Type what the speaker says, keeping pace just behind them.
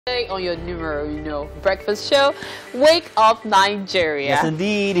On your numero, breakfast show, Wake Up Nigeria. Yes,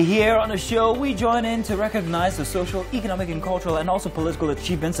 indeed. Here on the show, we join in to recognize the social, economic, and cultural, and also political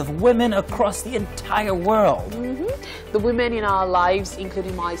achievements of women across the entire world. The women in our lives,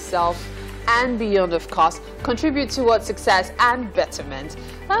 including myself and beyond, of course, contribute towards success and betterment.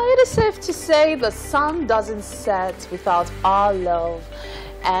 It is safe to say the sun doesn't set without our love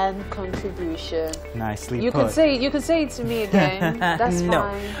and contribution. Nicely you put. You could say it to me again. That's no.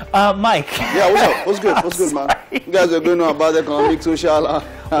 fine. Mike. Yeah, what's up? What's good? What's good, man? You guys are going on about economic, social, and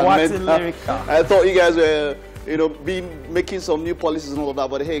mental. I thought you guys were, making some new policies and all of that.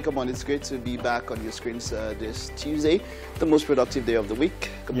 But hey, come on, it's great to be back on your screens this Tuesday, the most productive day of the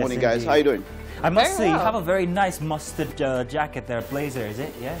week. Good morning, guys. How you doing? I must say, you have a very nice mustard jacket there, blazer, is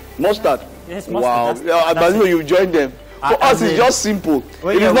it? Yeah. Mustard. Yes, mustard. Wow. I know you joined them. For us, it's just simple.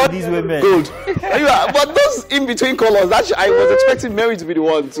 It is not these women. Good. But those in-between colors, I was expecting Mary to be the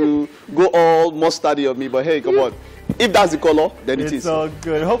one to go all mustardy on me. But hey, come on. If that's the color, then it is. It's all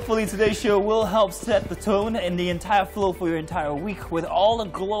good. Hopefully today's show will help set the tone and the entire flow for your entire week with all the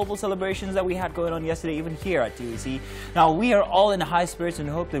global celebrations that we had going on yesterday, even here at TVC. Now, we are all in high spirits and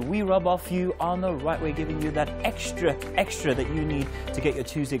hope that we rub off you on the right way, giving you that extra that you need to get your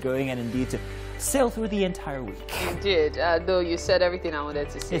Tuesday going and indeed to sail through the entire week. You did, though you said everything I wanted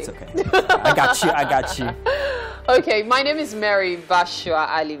to say. It's okay. I got you. Okay, my name is Mary Bashua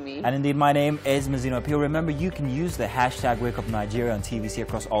Alimi. And indeed, my name is Mazino Appeal. Remember, you can use the hashtag WakeUpNigeria on TVC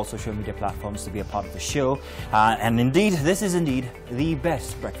across all social media platforms to be a part of the show. And indeed, this is indeed the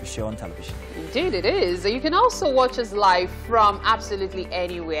best breakfast show on television. Indeed it is. You can also watch us live from absolutely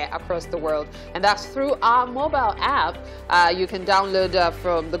anywhere across the world. And that's through our mobile app. You can download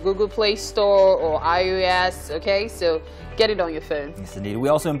from the Google Play Store or iOS, okay? So get it on your phone. Yes, indeed. We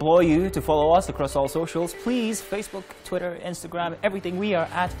also implore you to follow us across all socials. Please, Facebook, Twitter, Instagram, everything. We are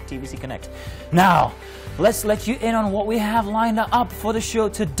at TVC Connect. Now, let's let you in on what we have lined up for the show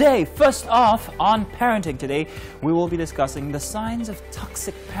today. First off, on parenting today, we will be discussing the signs of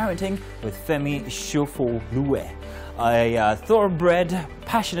toxic parenting with Femi Shofoluwe, a thoroughbred,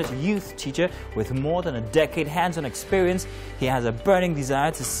 passionate youth teacher with more than a decade hands-on experience. He has a burning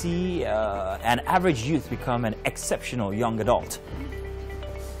desire to see an average youth become an exceptional young adult.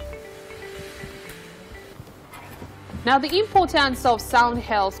 Now, the importance of sound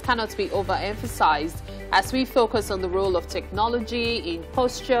health cannot be overemphasized as we focus on the role of technology in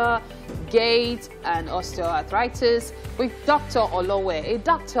posture, gait, and osteoarthritis with Dr. Olowe, a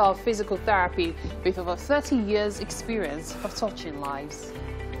doctor of physical therapy with over 30 years experience of touching lives.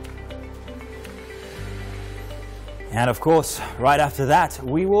 And of course, right after that,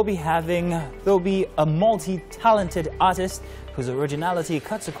 there'll be a multi-talented artist whose originality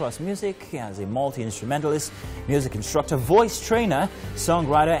cuts across music. He has a multi-instrumentalist, music instructor, voice trainer,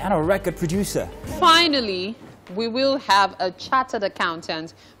 songwriter, and a record producer. Finally, we will have a chartered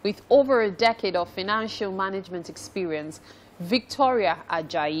accountant with over a decade of financial management experience, Victoria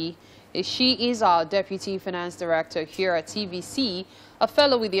Ajayi. She is our Deputy Finance Director here at TVC, a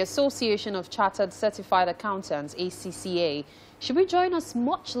fellow with the Association of Chartered Certified Accountants, ACCA. She will join us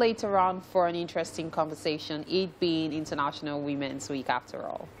much later on for an interesting conversation, it being International Women's Week after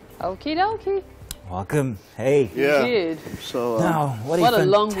all. Okie dokie. Welcome. Hey. Yeah. Good. So, now, what a a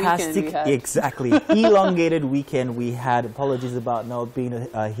long fantastic, weekend we had. Exactly, elongated weekend we had. Apologies about not being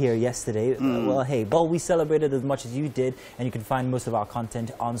here yesterday. Well, hey, but we celebrated as much as you did, and you can find most of our content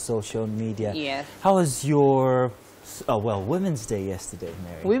on social media. Yeah. How was your... Women's Day yesterday,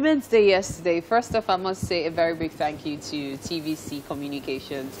 Mary? Women's Day yesterday. First off, I must say a very big thank you to TVC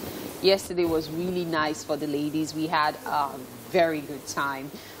Communications. Yesterday was really nice for the ladies. We had a very good time.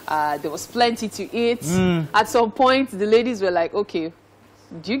 There was plenty to eat. At some point, the ladies were like, okay,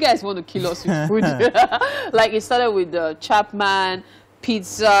 do you guys want to kill us with food? Like it started with the Chapman,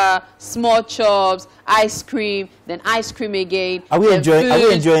 pizza, small chops, ice cream, then ice cream again. Are we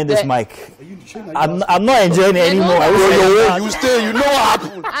enjoying this, Mike? I'm not enjoying it anymore. You stay, you know what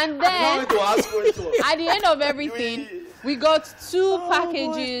happened. And then, at the end of everything, we got two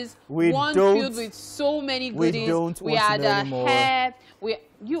packages, one filled with so many goodies. We had a hair.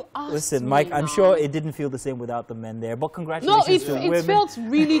 You asked Listen, me Mike, now. I'm sure it didn't feel the same without the men there, but congratulations to women. No, it felt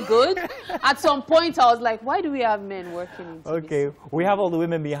really good. At some point, I was like, why do we have men working in TV? Okay, we have all the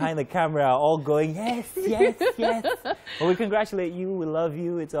women behind the camera all going, yes, yes, yes. Well, we congratulate you. We love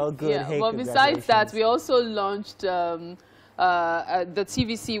you. It's all good. Yeah, hey, but besides that, we also launched the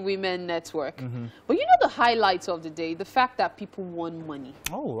TVC Women Network. But you know the highlights of the day, the fact that people won money.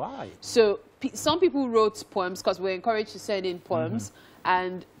 Oh, right. So some people wrote poems because we're encouraged to send in poems.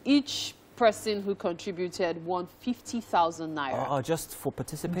 And each person who contributed won 50,000 naira. Oh, just for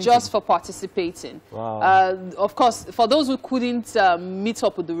participating? Just for participating. Wow. Of course, for those who couldn't meet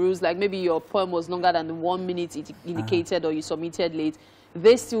up with the rules, like maybe your poem was longer than the 1 minute it indicated or you submitted late,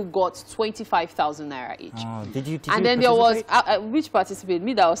 they still got 25,000 naira each. Oh, did you and then there was which participated?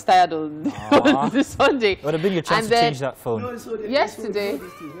 Me that was tired on this Sunday. Would have been your chance to change that phone. No, so yesterday.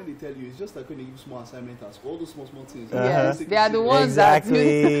 When they tell you, it's just like when they give small assignment tasks, all those small things. Yes, they are the ones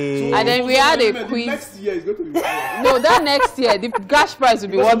exactly. that. And then we had a quiz. Next year is going to be. No, that next year the cash prize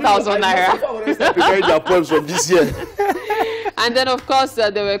will be 1,000 naira. Preparing their poems from this year. And then, of course,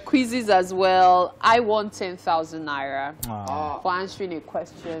 there were quizzes as well. I won 10,000 naira for answering a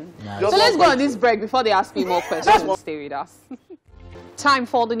question. Nice. So let's go on this break before they ask me more questions. Stay with us. Time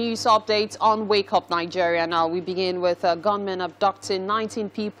for the news update on Wake Up Nigeria. Now, we begin with gunmen abducting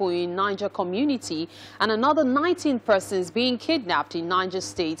 19 people in Niger community and another 19 persons being kidnapped in Niger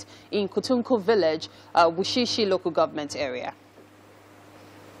State in Kutunku village, Wushishi local government area.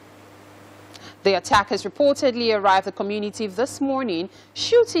 The attackers reportedly arrived at the community this morning,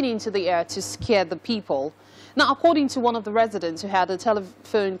 shooting into the air to scare the people. Now, according to one of the residents who had a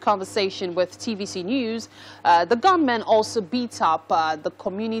telephone conversation with TVC News, the gunmen also beat up the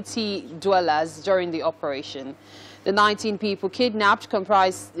community dwellers during the operation. The 19 people kidnapped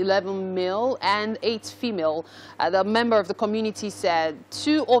comprised 11 male and 8 female. The member of the community said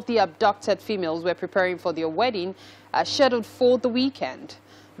 2 of the abducted females were preparing for their wedding, scheduled for the weekend.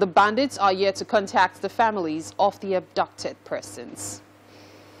 The bandits are yet to contact the families of the abducted persons.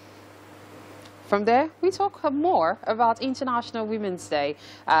 From there, we talk more about International Women's Day.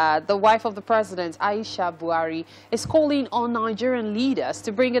 The wife of the president, Aisha Buhari, is calling on Nigerian leaders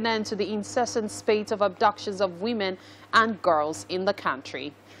to bring an end to the incessant spate of abductions of women and girls in the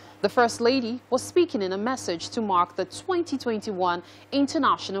country. The First Lady was speaking in a message to mark the 2021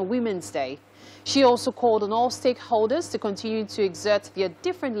 International Women's Day. She also called on all stakeholders to continue to exert their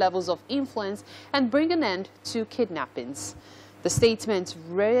different levels of influence and bring an end to kidnappings. The statement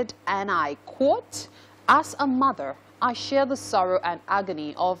read, and I quote, "As a mother, I share the sorrow and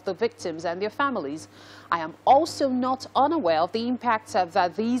agony of the victims and their families. I am also not unaware of the impact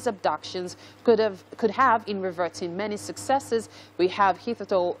that these abductions could have in reverting many successes we have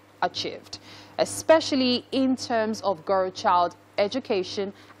hitherto achieved, especially in terms of girl-child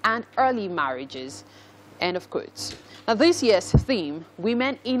education and early marriages." End of quote. Now, this year's theme,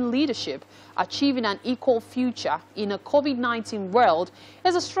 Women in Leadership, Achieving an Equal Future in a COVID-19 World,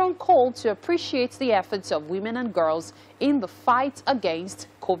 is a strong call to appreciate the efforts of women and girls in the fight against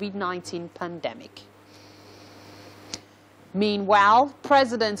COVID-19 pandemic. Meanwhile,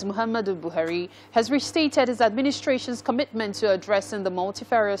 President Muhammadu Buhari has restated his administration's commitment to addressing the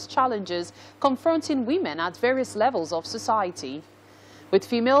multifarious challenges confronting women at various levels of society. With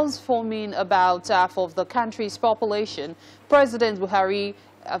females forming about half of the country's population, President Buhari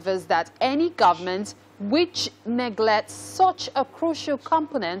avers that any government which neglects such a crucial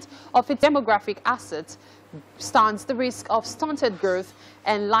component of its demographic assets stands the risk of stunted growth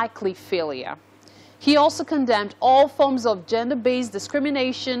and likely failure. He also condemned all forms of gender-based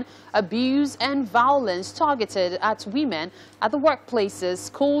discrimination, abuse and violence targeted at women at the workplaces,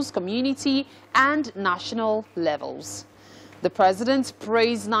 schools, community and national levels. The president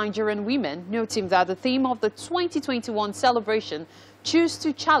praised Nigerian women, noting that the theme of the 2021 celebration, Choose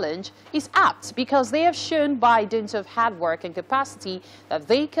to Challenge, is apt because they have shown by dint of hard work and capacity that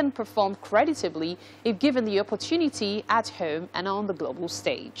they can perform creditably if given the opportunity at home and on the global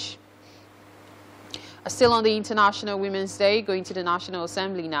stage. Still on the International Women's Day, going to the National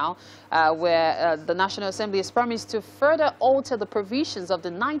Assembly now, where the National Assembly has promised to further alter the provisions of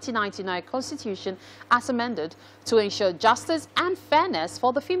the 1999 Constitution as amended to ensure justice and fairness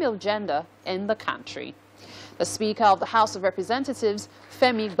for the female gender in the country. The Speaker of the House of Representatives,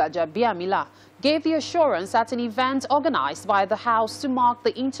 Femi Gbajabiamila, gave the assurance at an event organized by the House to mark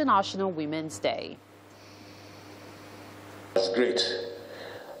the International Women's Day. It's great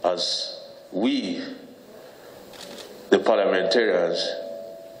as we, the parliamentarians,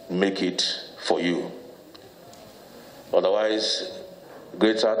 make it for you. Otherwise,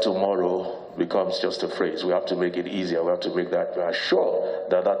 greater tomorrow becomes just a phrase. We have to make it easier. We have to make that, we are sure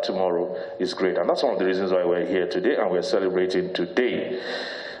that that tomorrow is great. And that's one of the reasons why we're here today and we're celebrating today.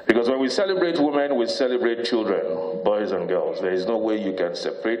 Because when we celebrate women, we celebrate children, boys and girls. There is no way you can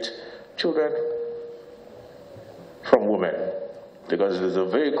separate children from women, because it is a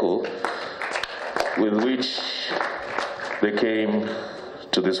vehicle with which they came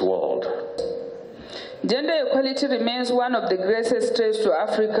to this world. Gender equality remains one of the greatest threats to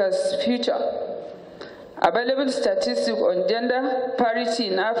Africa's future. Available statistics on gender parity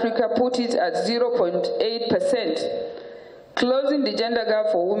in Africa put it at 0.8%. Closing the gender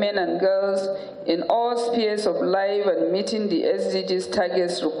gap for women and girls in all spheres of life and meeting the SDGs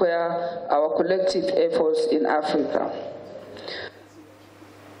targets require our collective efforts in Africa.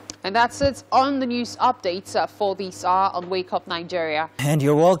 And that's it on the news updates for this hour on Wake Up Nigeria. And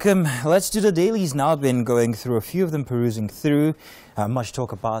you're welcome. Let's do the dailies now. I've been going through a few of them, perusing through. Much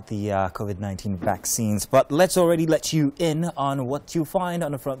talk about the COVID-19 vaccines, but let's already let you in on what you find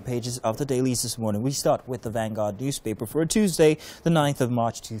on the front pages of the dailies this morning. We start with the Vanguard newspaper for Tuesday, the 9th of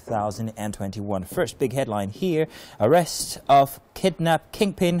March 2021. First big headline here: arrest of kidnapped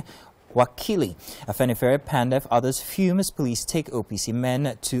kingpin Wakili. Afenifere, Pandef, others fume as police take OPC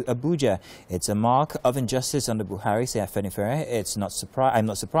men to Abuja. It's a mark of injustice under Buhari, say Afenifere. I'm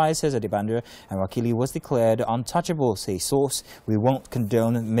not surprised, says Adebandra, and Wakili was declared untouchable, say source. We won't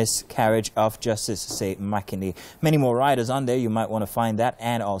condone miscarriage of justice, say Makinde. Many more riders on there. You might want to find that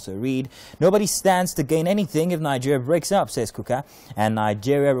and also read. Nobody stands to gain anything if Nigeria breaks up, says Kuka. And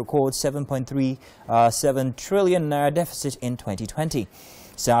Nigeria records 7.37 trillion naira deficit in 2020.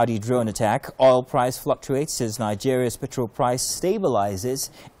 Saudi drone attack, oil price fluctuates as Nigeria's petrol price stabilizes,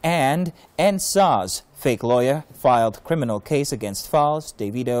 and NSAS, fake lawyer, filed criminal case against Falz,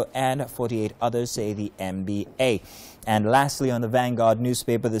 Davido, and 48 others, say the NBA. And lastly, on the Vanguard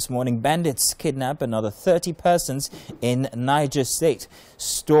newspaper this morning, bandits kidnap another 30 persons in Niger State.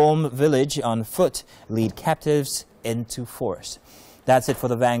 Storm village on foot, lead captives into forest. That's it for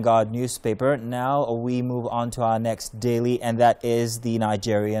the Vanguard newspaper. Now we move on to our next daily, and that is the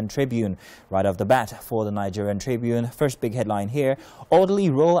Nigerian Tribune. Right off the bat for the Nigerian Tribune, first big headline here: orderly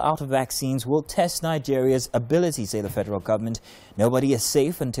rollout of vaccines will test Nigeria's ability, say the federal government. Nobody is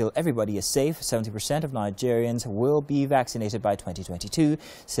safe until everybody is safe. 70% of Nigerians will be vaccinated by 2022,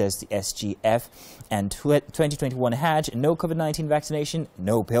 says the SGF. And 2021 Hajj, no COVID-19 vaccination,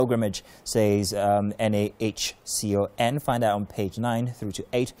 no pilgrimage, says NAHCON. Find out on page 9 through to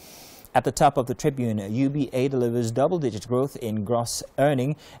 8. At the top of the Tribune, UBA delivers double-digit growth in gross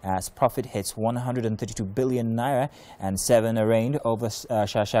earning as profit hits 132 billion naira, and 7 arraigned over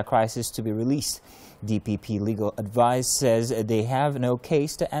Shasha crisis to be released. DPP legal advice says they have no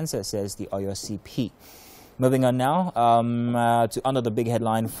case to answer, says the Oyo CP. Moving on now to another big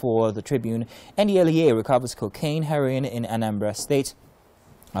headline for the Tribune. NDLEA recovers cocaine, heroin in Anambra State.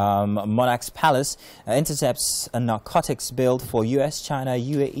 Monarch's Palace intercepts a narcotics build for US, China,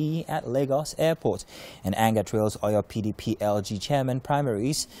 UAE at Lagos Airport. And anger trails Oyo PDP LG chairman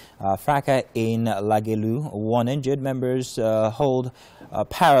primaries. Fracas in Lagelu, 1 injured. Members hold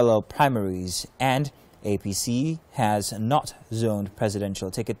parallel primaries. And APC has not zoned presidential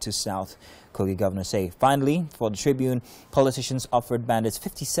ticket to South, Kogi governor say. Finally, for the Tribune, politicians offered bandits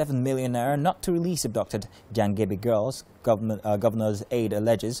 57 million naira not to release abducted Jangebi girls. Governor's aide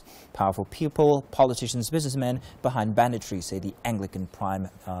alleges powerful people, politicians, businessmen behind banditry, say the Anglican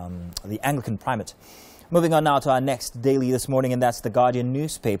primate. Moving on now to our next daily this morning, and that's the Guardian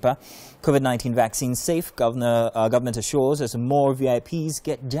newspaper. COVID-19 vaccine safe. Government assures as more VIPs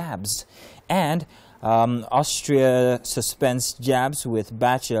get jabs. And Austria suspends jabs with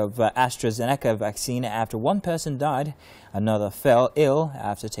batch of AstraZeneca vaccine after 1 person died. Another fell ill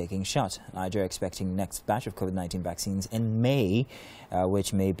after taking shot. Nigeria expecting next batch of COVID-19 vaccines in May,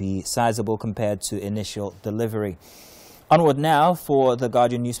 which may be sizable compared to initial delivery. Onward now for the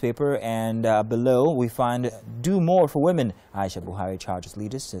Guardian newspaper, and below we find do more for women. Aisha Buhari charges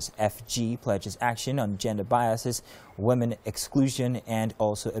leaders, says FG pledges action on gender biases, women exclusion and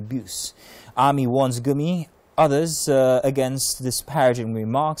also abuse. Army warns Gumi, others against disparaging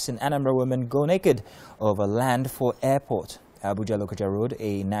remarks, and Anambra women go naked over land for airport. Abuja Lokoja Road,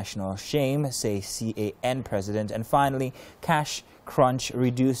 a national shame, say CAN president. And finally, cash crunch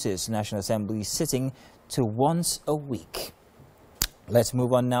reduces. National Assembly sitting to once a week. Let's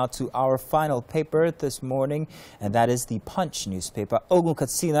move on now to our final paper this morning, and that is the Punch newspaper. Ogun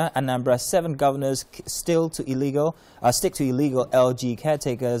Katsina, Anambra, 7 governors stick to illegal LG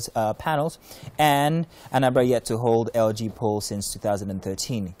caretakers panels, and Anambra yet to hold LG poll since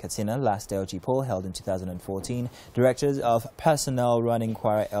 2013. Katsina, last LG poll held in 2014. Directors of personnel running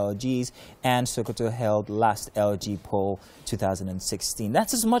Kwara LGs, and Sokoto held last LG poll 2016.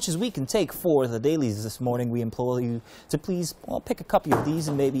 That's as much as we can take for the dailies this morning. We implore you to please pick a copy of these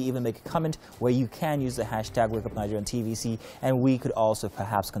and maybe even make a comment where you can use the hashtag WakeUpNigeria on TVC, and we could also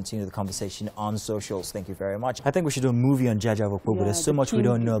perhaps continue the conversation on socials. Thank you very much. I think we should do a movie on Jaja Opobo. Yeah, there's so much we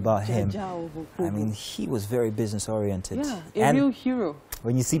don't know about him. I mean, he was very business oriented. Yeah, a real hero.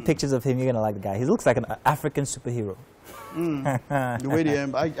 When you see pictures of him, you're going to like the guy. He looks like an African superhero. The way they,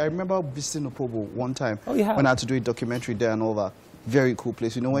 I remember visiting Opobo one time yeah. when I had to do a documentary there and all that. Very cool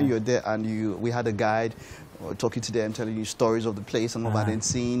place. You know, when you're there and we had a guide talking to them, telling you stories of the place and all that, and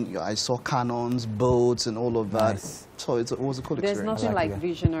seeing, I saw cannons, boats, and all of that. So it was a cool experience. There's nothing like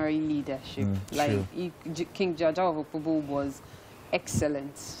visionary leadership. King Jaja of Opobo was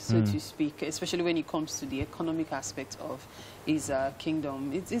excellent, so to speak, especially when it comes to the economic aspect of his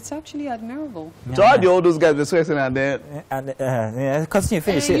kingdom. It's actually admirable. So how do all those guys were sweating and then? Yeah, continue,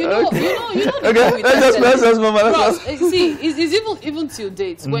 finish it. You know Okay, let's see, it's even till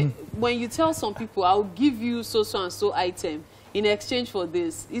date. When you tell some people, I'll give you so and so item in exchange for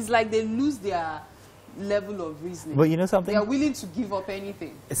this, it's like they lose their level of reasoning. But you know something? They are willing to give up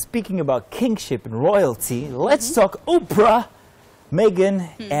anything. Speaking about kingship and royalty, let's talk Oprah, Meghan,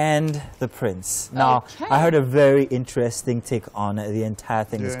 and the Prince. Now, I heard a very interesting take on the entire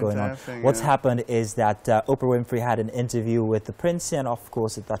thing that's going on. What's happened is that Oprah Winfrey had an interview with the Prince and, of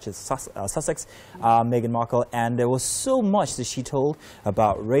course, the Duchess of Sussex, Meghan Markle, and there was so much that she told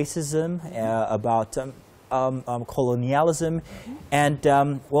about racism, about colonialism, and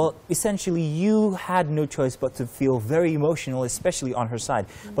well, essentially you had no choice but to feel very emotional, especially on her side.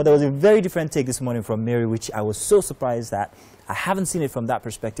 But there was a very different take this morning from Mary, which I was so surprised that I haven't seen it from that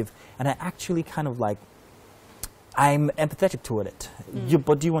perspective, and I actually kind of like, I'm empathetic toward it.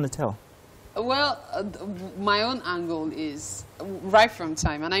 But do you want to tell? Well, my own angle is right from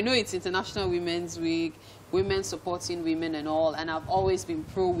time, and I know it's International Women's Week, women supporting women and all, and I've always been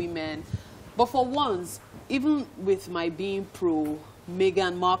pro-women. But for once, even with my being pro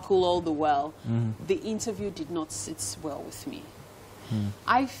Meghan Markle all the while, the interview did not sit well with me.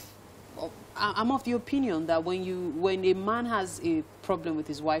 I'm of the opinion that when a man has a problem with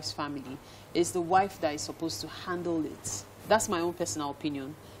his wife's family, it's the wife that is supposed to handle it. That's my own personal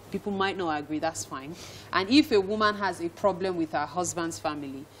opinion. People might not agree, that's fine. And if a woman has a problem with her husband's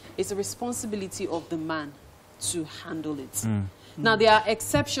family, it's the responsibility of the man to handle it. Now, there are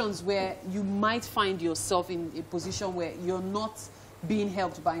exceptions where you might find yourself in a position where you're not being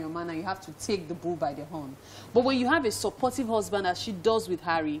helped by your man and you have to take the bull by the horn. But when you have a supportive husband, as she does with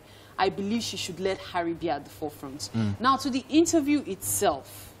Harry, I believe she should let Harry be at the forefront. Now, to the interview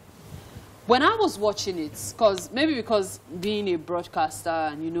itself, when I was watching it, because being a broadcaster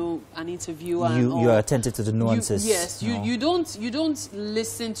and, you know, an interviewer and all, you are attentive to the nuances. You don't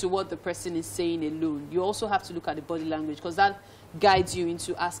listen to what the person is saying alone. You also have to look at the body language, because that guides you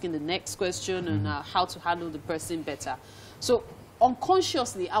into asking the next question and how to handle the person better. So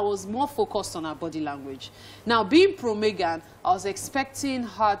unconsciously, I was more focused on her body language. Now, being pro-Meghan, I was expecting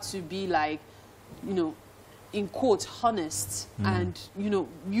her to be like, you know, in quote, honest. And, you know,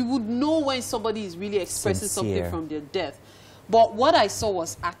 you would know when somebody is really expressing something from their depth. But what I saw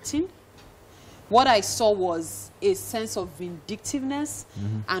was acting. What I saw was a sense of vindictiveness.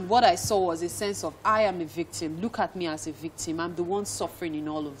 And what I saw was a sense of, I am a victim. Look at me as a victim. I'm the one suffering in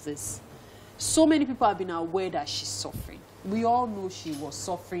all of this. So many people have been aware that she's suffering. We all know she was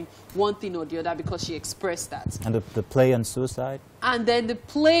suffering one thing or the other because she expressed that. And the play on suicide? And then the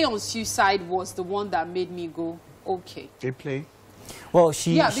play on suicide was the one that made me go, okay. They play? Well,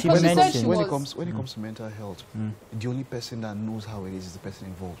 she mentioned... When it comes to mental health, the only person that knows how it is the person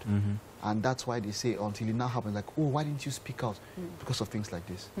involved. And that's why they say until it now happens, like, oh, why didn't you speak out? Because of things like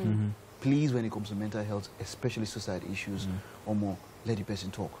this. Please, when it comes to mental health, especially suicide issues or more, let the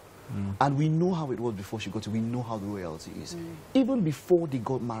person talk. And we know how it was before she got to, we know how the royalty is. Even before they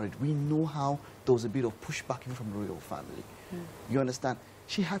got married, we know how there was a bit of pushback even from the royal family. You understand?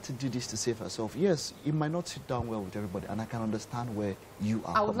 She had to do this to save herself. Yes, it might not sit down well with everybody, and I can understand where you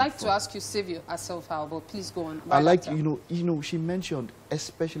are. I would like to ask you, save yourself out, but please go on. I like, you know, she mentioned,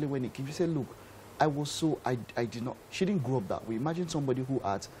 especially when it came, she said, look, I did not, she didn't grow up that way. Imagine somebody who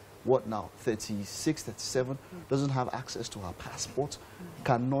at, what now, 36, 37, doesn't have access to her passport,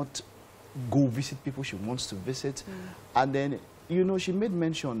 cannot go visit people she wants to visit. And then, you know, she made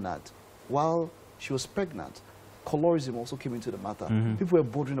mention that while she was pregnant, colorism also came into the matter. People were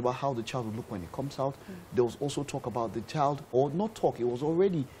bothering about how the child would look when it comes out. There was also talk about the child, or not talk, it was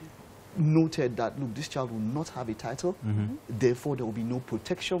already noted that, look, this child will not have a title, therefore there will be no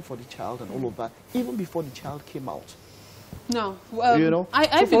protection for the child and all of that, even before the child came out. No, you know,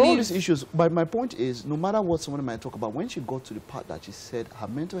 I so for all these issues, but my point is, no matter what someone might talk about, when she got to the part that she said her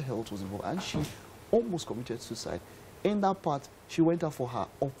mental health was involved and she almost committed suicide, in that part, she went out for her,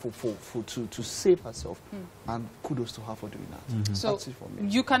 to save herself, and kudos to her for doing that. So that's it for me.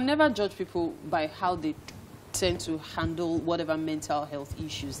 You can never judge people by how they tend to handle whatever mental health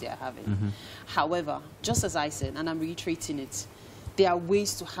issues they are having. However, just as I said, and I'm reiterating it, there are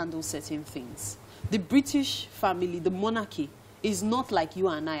ways to handle certain things. The British family, the monarchy, is not like you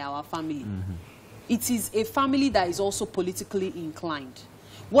and I, our family. It is a family that is also politically inclined.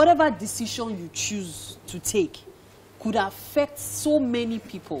 Whatever decision you choose to take could affect so many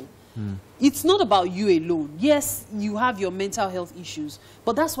people. It's not about you alone. Yes, you have your mental health issues,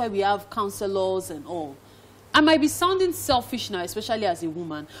 but that's why we have counselors and all. I might be sounding selfish now, especially as a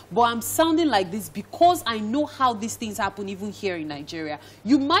woman, but I'm sounding like this because I know how these things happen even here in Nigeria.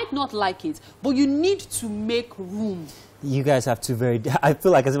 You might not like it, but you need to make room. You guys have two very... I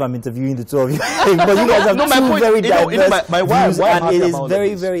feel like as if I'm interviewing the two of you. But you guys have two very diverse my wife, and it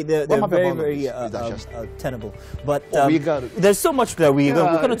is very, they're very tenable. But there's so much that we're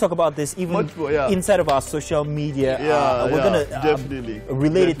going to talk about this even inside of our social media. We're going to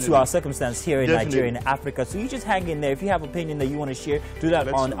relate it to our circumstance here in Nigeria and Africa. So you just hang in there. If you have opinion that you want to share, do that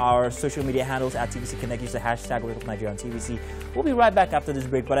on our social media handles at TVC Connect. Use the hashtag Wake Up Nigeria on TVC. We'll be right back after this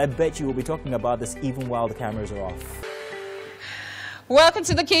break, but I bet you we'll be talking about this even while the cameras are off. Welcome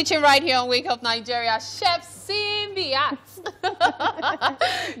to the kitchen right here on Wake Up Nigeria. Chef Simbiat.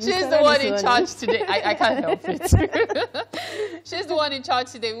 She's the one in charge today. I can't help it. She's the one in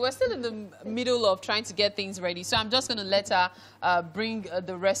charge today. We're still in the middle of trying to get things ready. So I'm just going to let her bring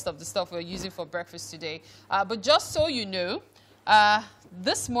the rest of the stuff we're using for breakfast today. But just so you know,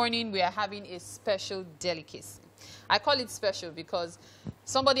 this morning we are having a special delicacy. I call it special because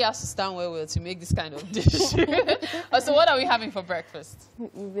somebody has to stand well to make this kind of dish. So what are we having for breakfast?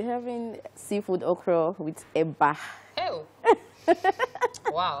 We'll be having seafood okra with eba. Oh.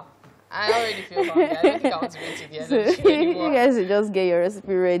 Wow. I already feel hungry. I don't think I want to wait to the end of the show anymore. You guys should just get your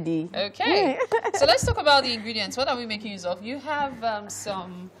recipe ready. Okay. So let's talk about the ingredients. What are we making use of? You have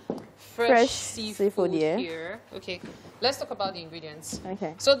some fresh seafood here. Okay. Let's talk about the ingredients.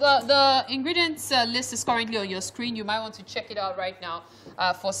 Okay. So the ingredients list is currently on your screen. You might want to check it out right now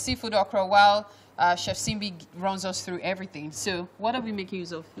for seafood okra while Chef Simbi runs us through everything. So what are we making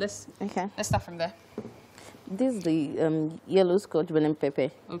use of? Let's start from there. This is the yellow scotch bonnet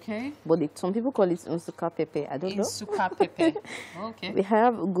pepper. Okay. But some people call it unsuka pepper. I don't know. Unsuka pepper. Okay. We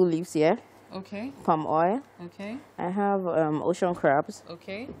have ugu leaves here. Okay. Palm oil. Okay. I have ocean crabs.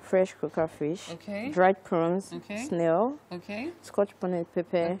 Okay. Fresh croaker fish. Okay. Dried prawns. Okay. Snail. Okay. Scotch bonnet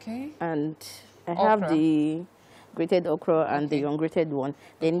pepper. Okay. And I have the grated okra and the ungrated one.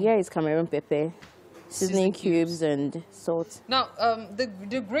 Then here is Cameroon pepper, seasoning cubes and salt. Now,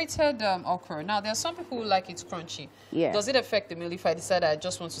 the grated okra. Now, there are some people who like it crunchy. Yeah. Does it affect the meal if I decide I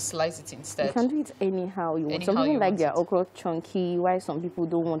just want to slice it instead? You can do it anyhow you want. Some people like their okra chunky, while some people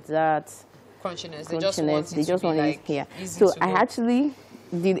don't want that crunchiness. They just want it here. So I actually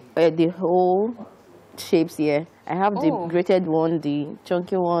did the whole shapes here. I have the grated one, the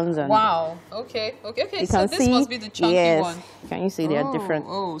chunky ones, and wow. Okay. You so this must be the chunky one. Can you see they are different?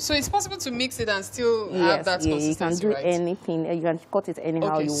 Oh, so it's possible to mix it and still have that consistency, you can do anything. You can cut it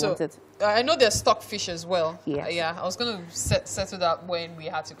anyhow you want it. I know there's stockfish as well. Yes. Yeah, I was going to settle that when we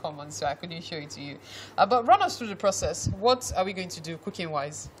had to come on, so I couldn't show it to you. But run us through the process. What are we going to do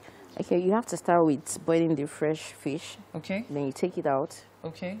cooking-wise? Okay, you have to start with boiling the fresh fish. Okay. Then you take it out.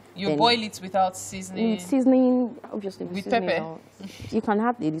 Okay. You boil it without seasoning? Seasoning, obviously. With pepper? You can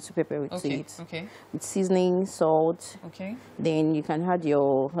add a little pepper with it. Okay. With seasoning, salt. Okay. Then you can add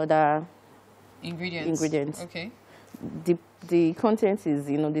your other ingredients. Okay. The content is,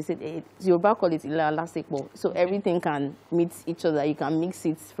 they say, Yoruba call it elastic, so everything can meet each other. You can mix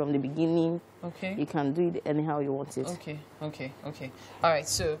it from the beginning. Okay. You can do it anyhow you want it. Okay. All right,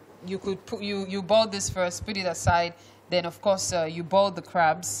 so you could you boil this first, put it aside. Then, of course, you boil the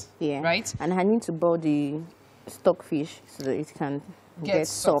crabs, right? And I need to boil the stockfish so that it can get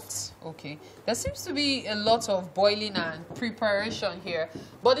soft. Okay. There seems to be a lot of boiling and preparation here.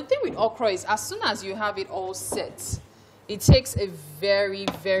 But the thing with okra is as soon as you have it all set, it takes a very,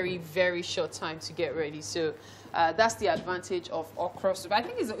 very, very short time to get ready. So that's the advantage of okra soup. I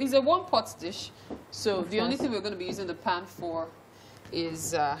think it's a one-pot dish. So the only thing we're going to be using the pan for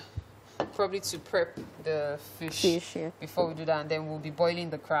is probably to prep the fish before we do that. And then we'll be boiling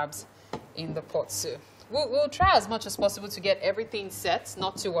the crabs in the pot. So we'll try as much as possible to get everything set,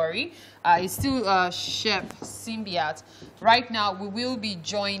 not to worry. It's still Chef Simbiat. Right now, we will be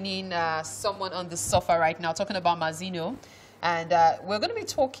joining someone on the sofa right now, talking about Mazino. And we're going to be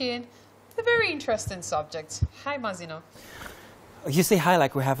talking a very interesting subject. Hi, Mazino. You say hi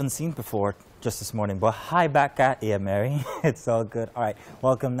like we haven't seen before just this morning, but hi back at you, Mary. It's all good. All right,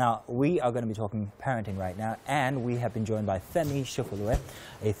 welcome. Now, we are going to be talking parenting right now, and we have been joined by Femi Shofulue,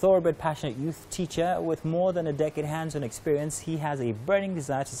 a thoroughbred, passionate youth teacher with more than a decade hands-on experience. He has a burning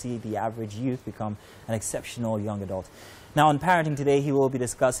desire to see the average youth become an exceptional young adult. Now, on Parenting Today, he will be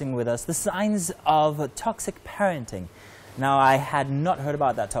discussing with us the signs of toxic parenting. Now, I had not heard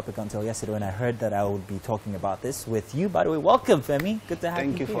about that topic until yesterday when I heard that I would be talking about this with you. By the way, welcome, Femi. Good to have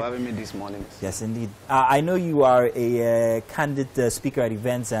you here. Thank you for having me this morning. Yes, indeed. I know you are a candid speaker at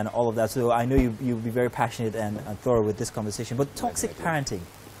events and all of that, so I know you'll be very passionate and thorough with this conversation. But toxic parenting,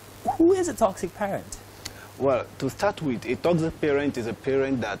 who is a toxic parent? Well, to start with, a toxic parent is a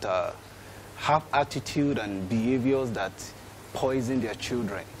parent that have attitude and behaviors that poison their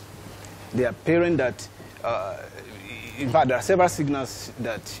children. They are parents that, in fact, there are several signals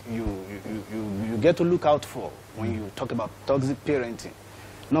that you get to look out for when you talk about toxic parenting.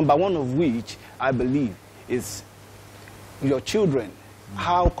 Number one of which, I believe, is your children.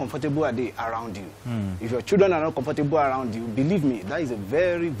 How comfortable are they around you? If your children are not comfortable around you, believe me, that is a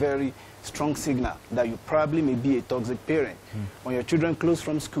very, very strong signal that you probably may be a toxic parent. When your children close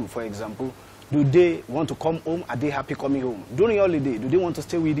from school, for example, do they want to come home? Are they happy coming home? During holiday, do they want to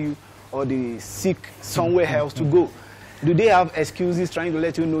stay with you, or they seek somewhere else to go? Do they have excuses trying to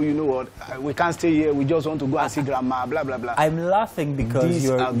let you know what, we can't stay here, we just want to go and see grandma, blah, blah, blah. I'm laughing because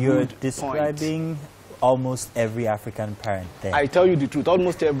you're describing almost every African parent there. I tell you the truth,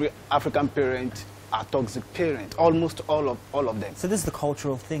 almost every African parent are toxic parents, almost all of them. So this is the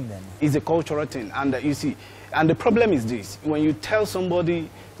cultural thing then? It's a cultural thing, and you see, and the problem is this: when you tell somebody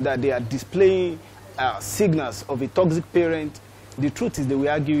that they are displaying signals of a toxic parent, the truth is they will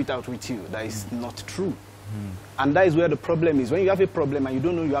argue it out with you. That is not true. And that is where the problem is. When you have a problem and you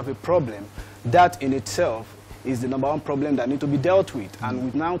don't know you have a problem, that in itself is the number one problem that needs to be dealt with.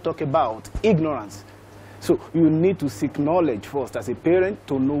 And we now talk about ignorance. So you need to seek knowledge first as a parent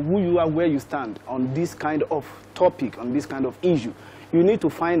to know who you are, where you stand on this kind of topic, on this kind of issue. You need to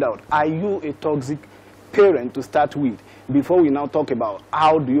find out, are you a toxic parent to start with, before we now talk about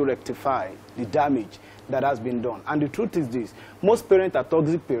how do you rectify the damage that has been done. And the truth is this: most parents are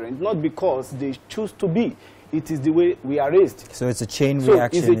toxic parents not because they choose to be. It is the way we are raised. So it's a chain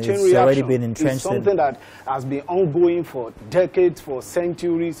reaction. It's a chain reaction. Already been entrenched. It's something that has been ongoing for decades, for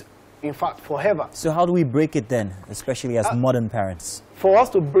centuries, in fact, forever. So how do we break it then, especially as modern parents? For us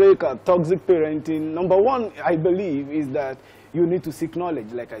to break toxic parenting, number one, I believe, is that you need to seek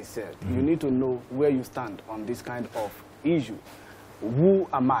knowledge, like I said. You need to know where you stand on this kind of issue. Who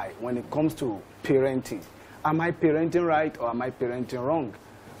am I when it comes to parenting? Am I parenting right or am I parenting wrong?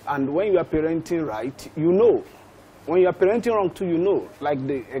 And when you are parenting right, you know. When you are parenting wrong too, you know. Like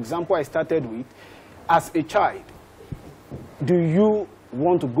the example I started with, as a child, do you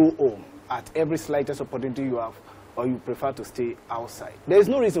want to go home at every slightest opportunity you have, or you prefer to stay outside? There is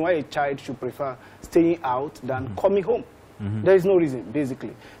no reason why a child should prefer staying out than coming home. There is no reason,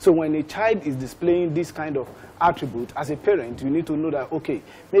 basically. So when a child is displaying this kind of attribute, as a parent, you need to know that, okay,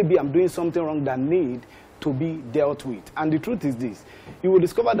 maybe I'm doing something wrong that need to be dealt with. And the truth is this: you will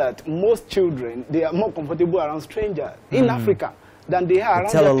discover that most children, they are more comfortable around strangers in Africa than they are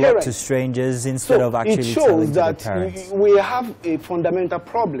around their parents. Tell a lot to strangers instead of actually telling their parents. It shows that we have a fundamental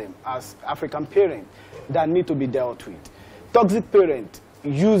problem as African parents that need to be dealt with. Toxic parents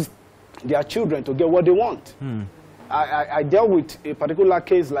use their children to get what they want. I dealt with a particular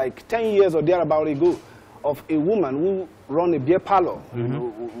case like 10 years or thereabout ago of a woman who run a beer parlor. You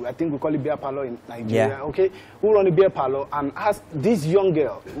know, I think we call it beer parlor in Nigeria, okay? Who run a beer parlor and asked this young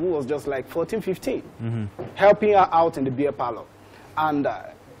girl, who was just like 14, 15, helping her out in the beer parlor. And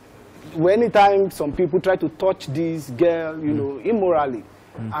anytime some people try to touch this girl, you know, immorally,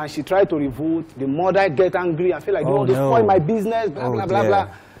 and she tried to revolt, the mother get angry and feel like, they want to spoil my business, blah, blah, blah, blah.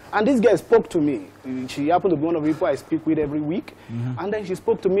 And this girl spoke to me. She happened to be one of the people I speak with every week. And then she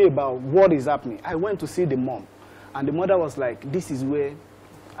spoke to me about what is happening. I went to see the mom. And the mother was like, this is where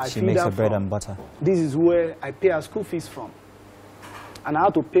I feed her from. She makes her bread and butter. This is where I pay her school fees from. And I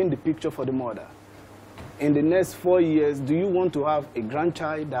had to paint the picture for the mother. In the next 4 years, do you want to have a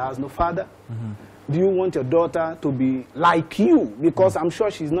grandchild that has no father? Do you want your daughter to be like you? Because I'm sure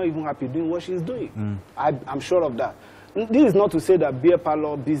she's not even happy doing what she's doing. I'm sure of that. This is not to say that beer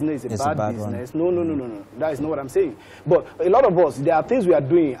parlor business is a bad business. No. That is not what I'm saying. But a lot of us, there are things we are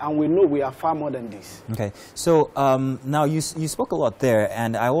doing, and we know we are far more than this. Okay. So now you spoke a lot there,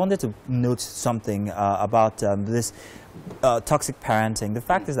 and I wanted to note something about this toxic parenting. The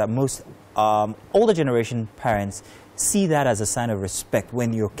fact is that most older generation parents see that as a sign of respect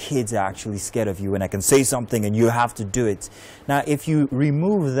when your kids are actually scared of you, when I can say something and you have to do it. Now, if you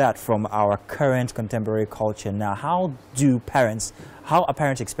remove that from our current contemporary culture, now how are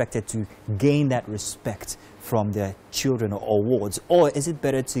parents expected to gain that respect from their children or wards? Or is it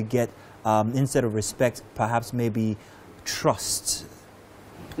better to get, instead of respect, perhaps maybe trust?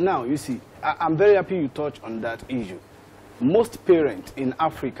 Now, you see, I'm very happy you touched on that issue. most parents in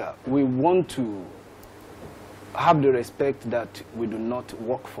Africa, we want to have the respect that we do not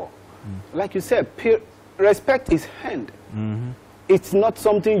work for. Like you said, respect is earned. It's not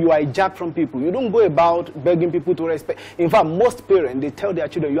something you hijack from people. You don't go about begging people to respect. In fact, most parents, they tell their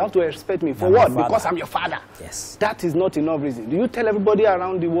children, you have to respect me. For what? Because I'm your father. Yes. That is not enough reason. Do you tell everybody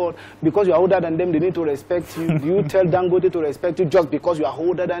around the world, because you are older than them, they need to respect you? Do you tell Dangote to respect you just because you are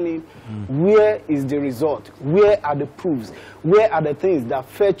older than him? Where is the result? Where are the proofs? Where are the things that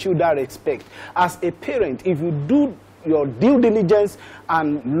fetch you that respect? As a parent, if you do your due diligence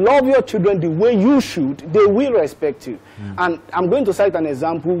and love your children the way you should, they will respect you. And I'm going to cite an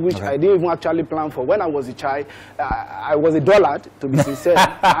example which I didn't even actually plan for. When I was a child, I was a dullard, to be sincere.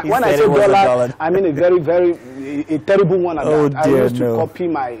 When I say dullard, I mean a very terrible one at that. I used to copy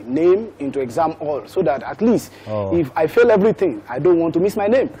my name into exam hall so that at least if I fail everything, I don't want to miss my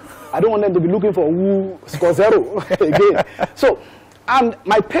name. I don't want them to be looking for who score zero again. So, and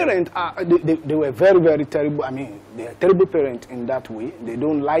my parents, they were very terrible. I mean, they're terrible parents in that way. They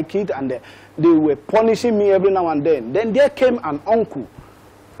don't like it, and they were punishing me every now and then. Then there came an uncle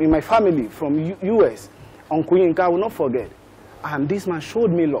in my family from US, Uncle Yinka, I will not forget. And this man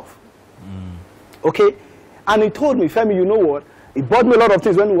showed me love. Okay? And he told me, Femi, you know what? He bought me a lot of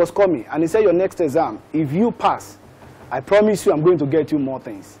things when he was coming. And he said, your next exam, if you pass, I promise you I'm going to get you more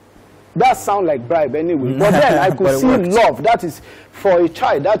things. That sounds like bribe anyway. But then I could see love. That is, for a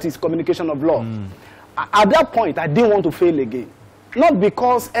child, that is communication of love. At that point, I didn't want to fail again. Not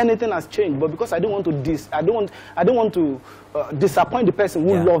because anything has changed, but because I don't want to disappoint the person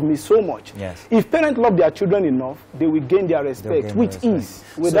who loved me so much. Yes. If parents love their children enough, they will gain their respect with ease,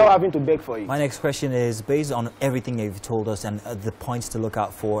 without having to beg for it. My next question is, based on everything you've told us and the points to look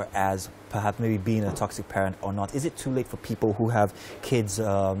out for as perhaps maybe being a toxic parent or not, is it too late for people who have kids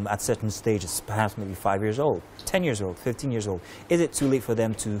at certain stages, perhaps maybe 5 years old, 10 years old, 15 years old? Is it too late for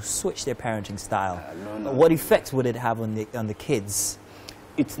them to switch their parenting style? No. What effect would it have on the kids?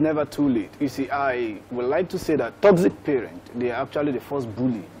 It's never too late. You see, I would like to say that toxic parents, they are actually the first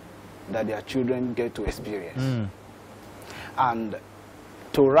bully that their children get to experience. And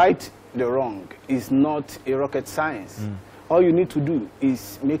to right the wrong is not a rocket science. All you need to do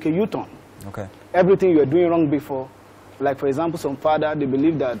is make a U-turn. Okay. Everything you are doing wrong before, like for example, some father, they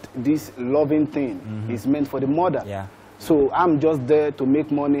believe that this loving thing is meant for the mother. Yeah. So I'm just there to make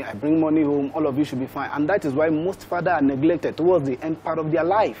money, I bring money home, all of you should be fine. And that is why most fathers are neglected towards the end part of their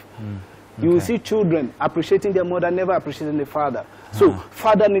life. You will see children appreciating their mother, never appreciating the father. So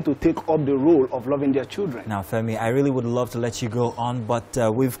father need to take up the role of loving their children. Now, Femi, I really would love to let you go on, but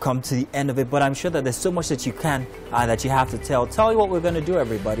we've come to the end of it. But I'm sure that there's so much that you can, that you have to tell. Tell you what we're going to do,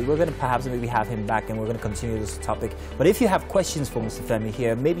 everybody. We're going to perhaps maybe have him back, and we're going to continue this topic. But if you have questions for Mr. Femi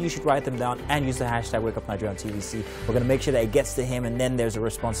here, maybe you should write them down and use the hashtag WakeUpNigeria on TVC. We're going to make sure that it gets to him, and then there's a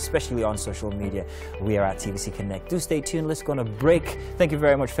response, especially on social media. We are at TVC Connect. Do stay tuned. Let's go on a break. Thank you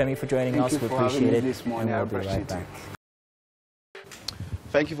very much, Femi, for joining us. We appreciate it. This morning, I appreciate it.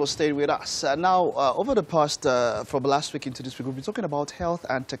 Thank you for staying with us. Now, over the past, from last week into this week, we've been talking about health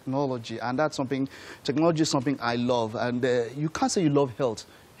and technology, and that's something, technology is something I love, and you can't say you love health.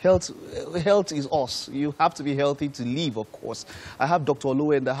 Health is us. You have to be healthy to live, of course. I have Dr.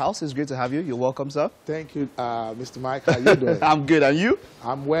 Oluwe in the house. It's great to have you. You're welcome, sir. Thank you, Mr. Mike. How are you doing? I'm good. And you?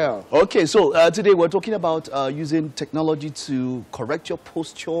 I'm well. Okay, so today we're talking about using technology to correct your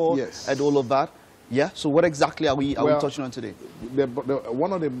posture and all of that. Yeah, so what exactly are we touching on today?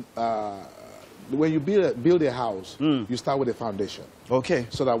 One of the, when you build a house, you start with a foundation. Okay.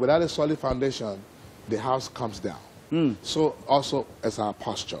 So that without a solid foundation, the house comes down. So also as our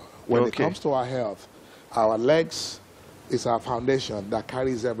posture. When it comes to our health, our legs is our foundation that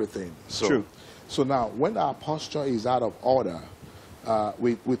carries everything. So, true. So now, when our posture is out of order,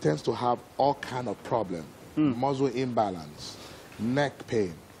 we tend to have all kind of problems. Muscle imbalance, neck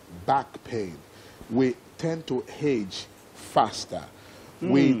pain, back pain. We tend to age faster.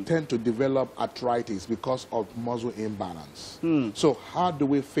 We tend to develop arthritis because of muscle imbalance. So how do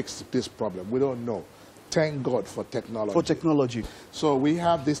we fix this problem? We don't know. Thank God for technology. For technology. So we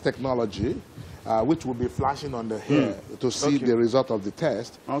have this technology, which will be flashing on the hair to see the result of the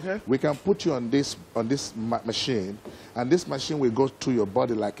test. Okay. We can put you on this machine, and this machine will go through your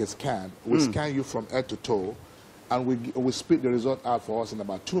body like a scan. We scan you from head to toe, and we spit the result out for us in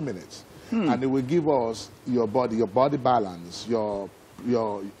about 2 minutes. And it will give us your body balance, it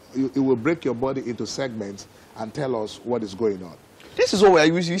will break your body into segments and tell us what is going on. This is what I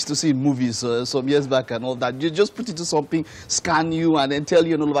used to see in movies some years back and all that. You just put it to something, scan you, and then tell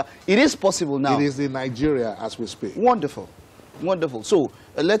you and all of that. It is possible now. It is in Nigeria as we speak. Wonderful. Wonderful. So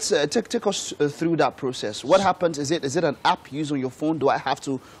let's take us through that process. What happens? Is it an app used on your phone? Do I have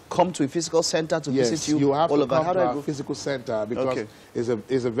to come to a physical center to visit you? Yes, you have to come How to a physical center because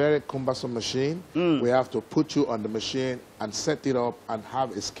it's a very cumbersome machine. We have to put you on the machine and set it up and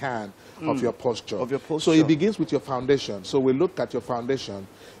have a scan of your posture. So it begins with your foundation. So we look at your foundation.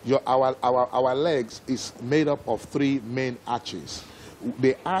 Our legs is made up of 3 main arches.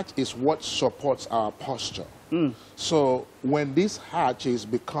 The arch is what supports our posture. So when these arches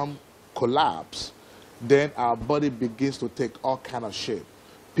become collapsed, then our body begins to take all kind of shape.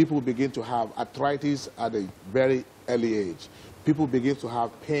 People begin to have arthritis at a very early age. People begin to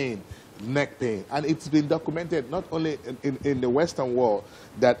have pain, neck pain. And it's been documented not only in the Western world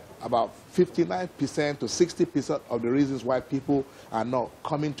that about 59% to 60% of the reasons why people are not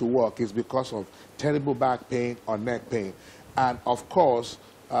coming to work is because of terrible back pain or neck pain. And of course,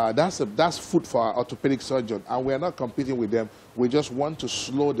 that's food for our orthopedic surgeon, and we're not competing with them. We just want to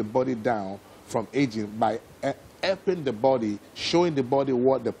slow the body down from aging by helping the body, showing the body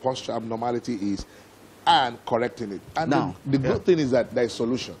what the posture abnormality is, and correcting it. And now, the good thing is that there's a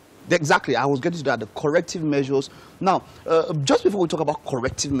solution. Exactly, I was getting to that, the corrective measures. Now, just before we talk about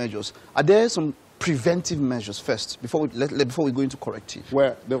corrective measures, are there some preventive measures first, before we go into corrective?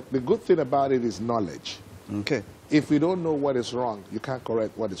 Well, the good thing about it is knowledge. Okay. If we don't know what is wrong, you can't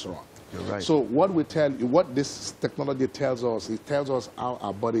correct what is wrong. You're right. So what we tell you, what this technology tells us, it tells us how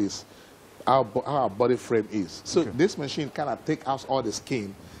our body is, how our body frame is. So this machine kind of take out all the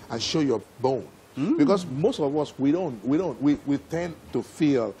skin and show your bone. Because most of us, we tend to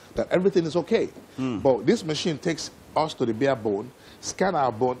feel that everything is okay. But this machine takes us to the bare bone, scan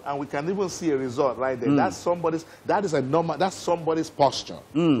our bone, and we can even see a result right there. That's somebody's posture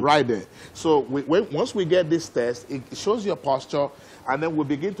right there. So once we get this test, it shows your posture, and then we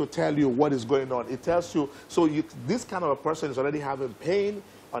begin to tell you what is going on. It tells you, this kind of a person is already having pain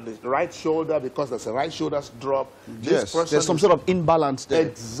on the right shoulder because there's a right shoulder drop. Yes, there's some sort of imbalance there.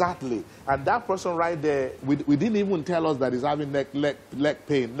 Exactly. And that person right there, we didn't even tell us that he's having leg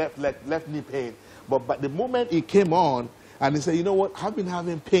pain, left knee pain. But the moment he came on, and he said, you know what, I've been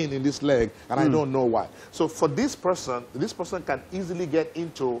having pain in this leg, and I don't know why. So for this person can easily get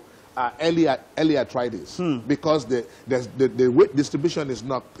into early arthritis because the weight distribution is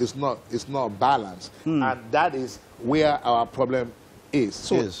not balanced, and that is where our problem is.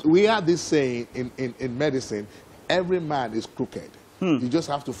 So we have this saying in medicine: every man is crooked. You just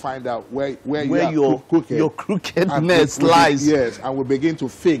have to find out where your crookedness lies. Yes, and we begin to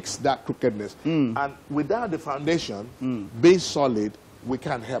fix that crookedness. And without the foundation being solid, we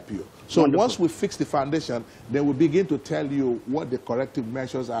can't help you. So once we fix the foundation, then we begin to tell you what the corrective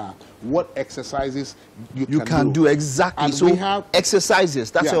measures are, what exercises you can do. Exactly. And so we have exercises.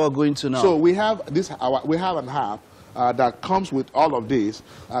 That's what we're going to now. So we have an app that comes with all of this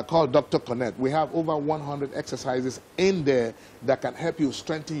called Dr. Connect. We have over 100 exercises in there that can help you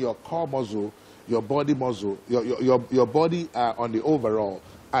strengthen your core muscle, your body muscle, your body on the overall.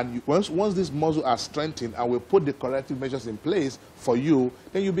 And once these muscles are strengthened and we put the corrective measures in place for you,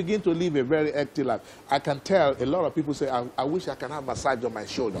 then you begin to live a very active life. I can tell a lot of people say, I wish I can have massage on my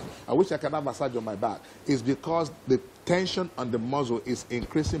shoulder. I wish I can have massage on my back. It's because the tension on the muscle is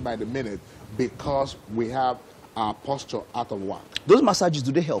increasing by the minute because we have our posture out of whack. Those massages,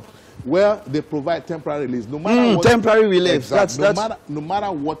 do they help? Well, they provide temporary release. No matter what, temporary relief. Exactly. No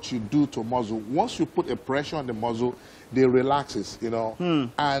matter what you do to muscle, once you put a pressure on the muscle, they relaxes, you know,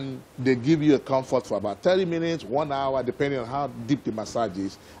 and they give you a comfort for about 30 minutes, 1 hour, depending on how deep the massage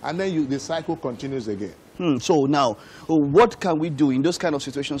is, and then the cycle continues again. So now, what can we do in those kind of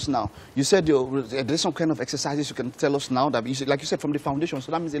situations now? You said there's some kind of exercises you can tell us now that, like you said, from the foundation.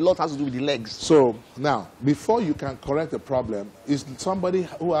 So that means a lot has to do with the legs. So now, before you can correct the problem, is somebody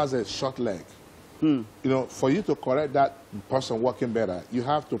who has a short leg. You know, for you to correct that person walking better, you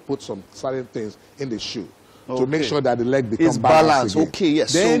have to put some certain things in the shoe. To make sure that the leg becomes balanced. Okay,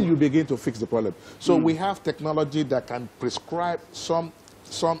 yes. Then you begin to fix the problem. So we have technology that can prescribe some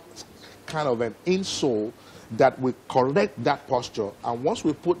kind of an insole that will correct that posture. And once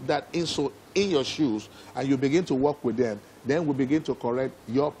we put that insole in your shoes and you begin to work with them, then we begin to correct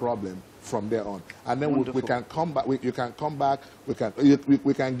your problem from there on. And then we can come back. You can come back.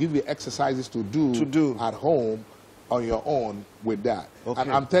 We can give you exercises to do at home on your own with that. Okay.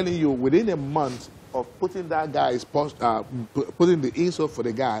 And I'm telling you, within a month of putting that guy's putting the insole for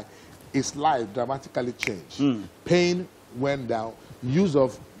the guy, his life dramatically changed. Pain went down. Use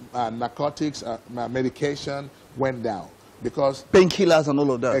of narcotics, medication went down because painkillers and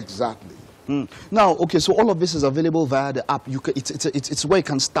all of that. Exactly. Now, okay, so all of this is available via the app. It's where you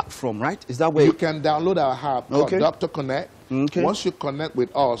can start from, right? Is that where you can download our app called Dr. Connect? Okay. Once you connect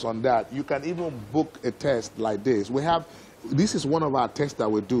with us on that, you can even book a test like this. This is one of our tests that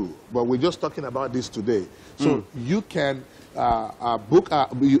we do, but we're just talking about this today. So you can book a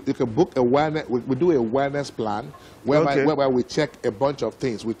wellness. We do a wellness plan whereby we check a bunch of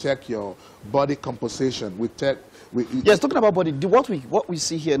things. We check your body composition. We check. Yes, talking about body. What we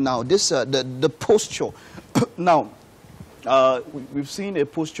see here now. This the posture. Now. We've seen a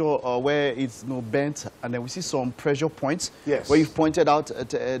posture where it's bent, and then we see some pressure points. Yes. Where you've pointed out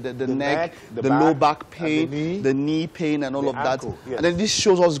the neck, the low back pain, the knee pain, and all of ankle, that. yes. And then this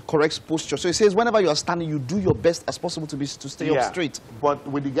shows us correct posture. So it says whenever you are standing, you do your best as possible to stay up straight. But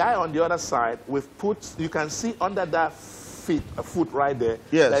with the guy on the other side, we've put. You can see under that foot right there.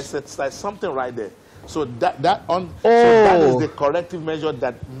 Yes. There's something right there. So that is the corrective measure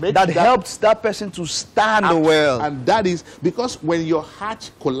that makes that helps that person to stand well. And that is because when your heart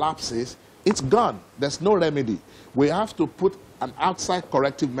collapses, it's gone. There's no remedy. We have to put an outside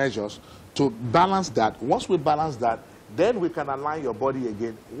corrective measures to balance that. Once we balance that, then we can align your body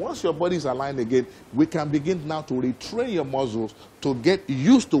again. Once your body is aligned again, we can begin now to retrain your muscles to get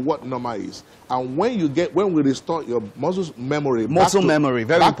used to what normal is. And when we restore your muscles memory, back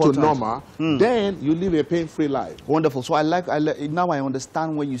to normal, then you live a pain-free life. Wonderful. So now I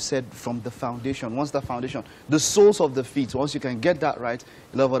understand when you said from the foundation. Once the foundation, the soles of the feet. Once you can get that right,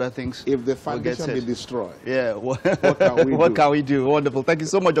 a lot of other things. If the foundation be destroyed, what can we do? Wonderful. Thank you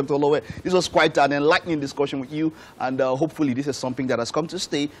so much, Dr. Olowe. This was quite an enlightening discussion with you, and hopefully this is something that has come to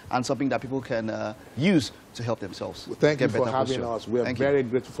stay and something that people can use to help themselves. Thank you for having us. We are very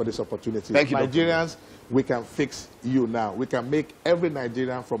grateful for this opportunity. Thank you, Nigerians, we can fix you now. We can make every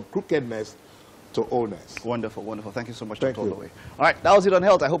Nigerian from crookedness to wholeness. Wonderful, wonderful. Thank you so much, Dr. Olowe. All right, that was it on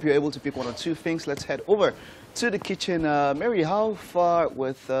health. I hope you're able to pick one or two things. Let's head over to the kitchen. Mary, how far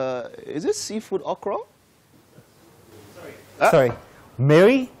with, is this seafood okra? Sorry.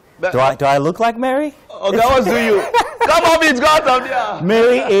 Mary? Do I look like Mary? Oh, that was do you. Come on, it's got them, yeah.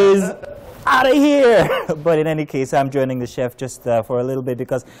 Mary is out of here. But in any case, I'm joining the chef just for a little bit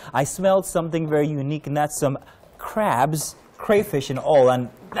because I smelled something very unique, and that's some crabs, crayfish and all, and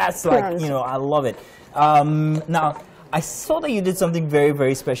that's like, you know, I love it. Now, I saw that you did something very,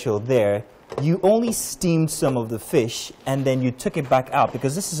 very special there. You only steamed some of the fish and then you took it back out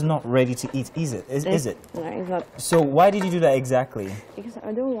because this is not ready to eat, is it? Is it? No, it's not. So why did you do that exactly? Because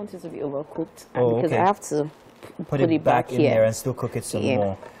I don't want it to be overcooked. Oh, because I have to put it back in there and still cook it some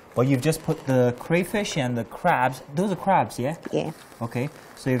more. Well, you've just put the crayfish and the crabs. Those are crabs, yeah? Yeah. Okay.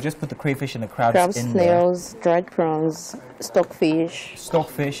 So you've just put the crayfish and the crabs in snails, dried prawns, stockfish.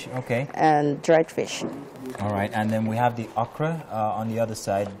 Stockfish, okay. And dried fish. All right. And then we have the okra on the other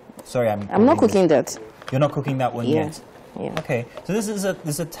side. Sorry, I'm not cooking that. You're not cooking that one yet? Yeah. Okay. So this is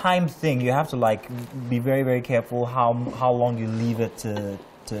a timed thing. You have to like be very, very careful how long you leave it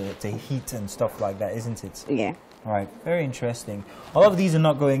to heat and stuff like that, isn't it? Yeah. All right, very interesting. All of these are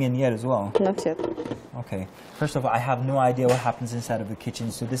not going in yet as well? Not yet. Okay. First of all, I have no idea what happens inside of the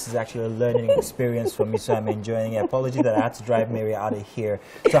kitchen, so this is actually a learning experience for me, so I'm enjoying it. Apologies that I had to drive Mary out of here.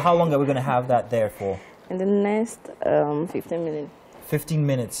 So how long are we going to have that there for? In the next 15 minutes. 15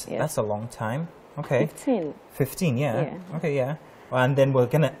 minutes? Yeah. That's a long time. Okay. 15. 15, yeah. Okay, yeah. And then we're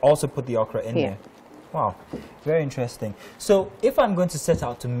going to also put the okra in there. Wow, very interesting. So if I'm going to set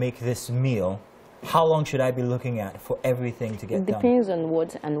out to make this meal, how long should I be looking at for everything to get done? It depends on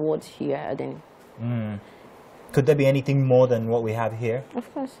what you are adding. Could there be anything more than what we have here?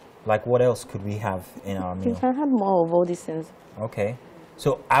 Of course. Like what else could we have in our meal? You can have more of all these things. Okay.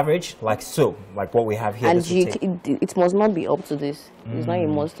 So average, like what we have here. And it must not be up to this. It's not a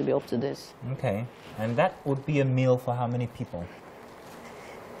must to be up to this. Okay. And that would be a meal for how many people?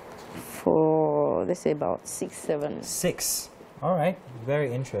 For, let's say, about 6, 7. 6. All right.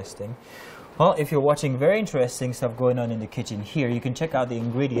 Very interesting. Well, if you're watching very interesting stuff going on in the kitchen here, you can check out the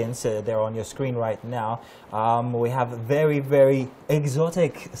ingredients. They're on your screen right now. We have very, very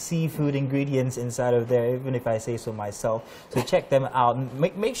exotic seafood ingredients inside of there, even if I say so myself. So check them out.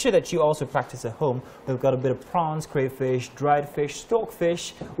 And make sure that you also practice at home. We've got a bit of prawns, crayfish, dried fish,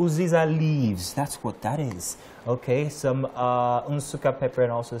 stockfish, uziza leaves. That's what that is. Okay, some unsuka pepper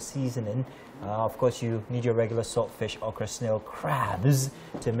and also seasoning. Of course, you need your regular saltfish, okra, snail, crabs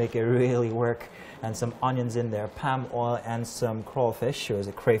to make it really work. And some onions in there, palm oil, and some crawfish, or is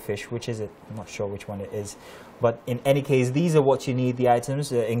it crayfish? Which is it? I'm not sure which one it is. But in any case, these are what you need, the items,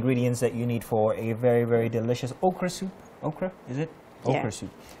 the ingredients that you need for a very, very delicious okra soup. Okra, is it? Okra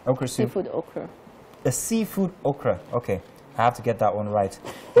soup. Okra soup. Seafood okra. A seafood okra, okay. I have to get that one right.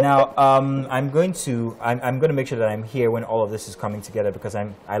 Now, I'm going to make sure that I'm here when all of this is coming together, because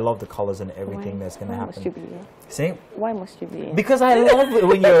I love the colors and everything that's going to happen. Must you be here? See? Why must you be here? Because I love it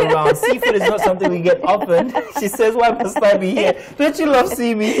when you're around. Seafood is not something we get often. She says, "Why must I be here?" Don't you love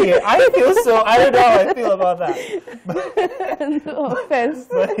seeing me here? I don't know how I feel about that. No offense.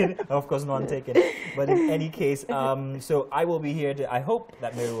 But, of course, none taken. But in any case, so I will be here. I hope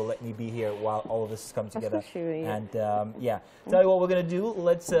that Mary will let me be here while all of this is coming together. And yeah, tell you what we're gonna do.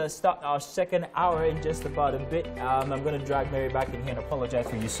 Let's start our second hour in just about a bit. I'm gonna drag Mary back in here and apologize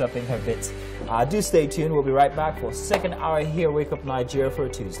for usurping her bits. Do stay tuned. We'll be right back for second hour here. Wake Up Nigeria for a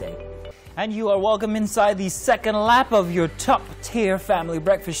Tuesday. And you are welcome inside the second lap of your top-tier family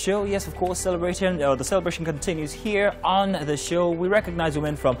breakfast show. Yes, of course, the celebration continues here on the show. We recognize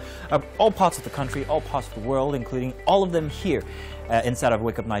women from all parts of the country, all parts of the world, including all of them here inside of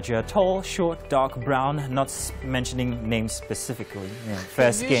Wake Up Nigeria. Tall, short, dark, brown, not mentioning names specifically. You know,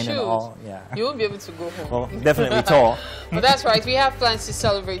 fair skin and all. Yeah. You won't be able to go home. Well, definitely tall. But that's right. We have plans to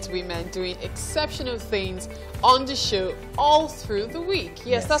celebrate women doing exceptional things on the show all through the week.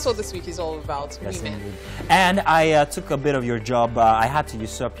 Yes, that's what this week is all about, women. Indeed. And I took a bit of your job. I had to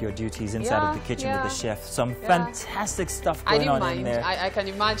usurp your duties inside of the kitchen with the chef. Some fantastic stuff going on in there. I can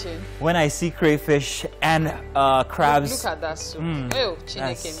imagine. When I see crayfish and crabs. Look at that soup. Oh,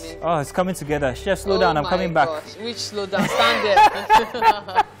 Chineke me. Oh, it's coming together. Chef, slow down. I'm coming back. Which slow down? Stand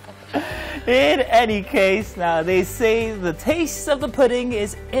there. In any case, now they say the taste of the pudding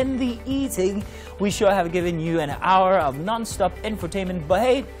is in the eating. We sure have given you an hour of non-stop infotainment, but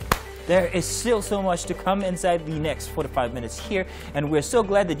hey, there is still so much to come inside the next 45 minutes here, and we're so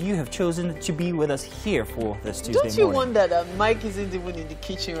glad that you have chosen to be with us here for this Tuesday morning. Don't you wonder that Mike isn't even in the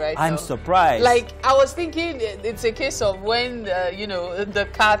kitchen right now? I'm surprised. Like, I was thinking it's a case of when, you know, the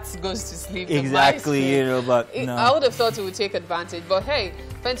cat goes to sleep. Exactly, you know, but no. I would have thought it would take advantage, but hey,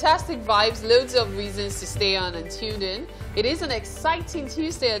 fantastic vibes, loads of reasons to stay on and tune in. It is an exciting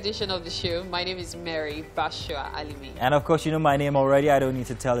Tuesday edition of the show. My name is Mary Bashua Alimi. And of course, you know my name already. I don't need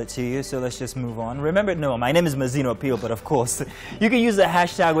to tell it to you, so let's just move on. Remember, no, my name is Mazino Appeal, but of course, you can use the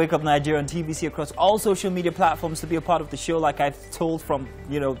hashtag Wake Up Nigeria on TVC across all social media platforms to be a part of the show, like I've told from,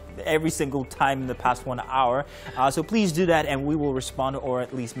 you know, every single time in the past 1 hour. So please do that, and we will respond, or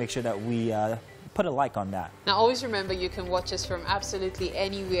at least make sure that we put a like on that. Now, always remember you can watch us from absolutely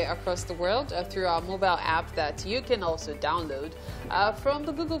anywhere across the world through our mobile app that you can also download from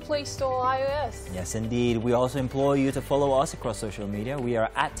the Google Play Store or iOS. Yes, indeed. We also implore you to follow us across social media. We are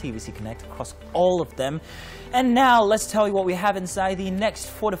at TVC Connect across all of them. And now, let's tell you what we have inside the next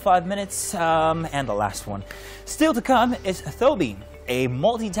 45 minutes and the last one. Still to come is Thobi, a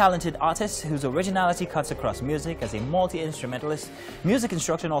multi-talented artist whose originality cuts across music as a multi-instrumentalist, music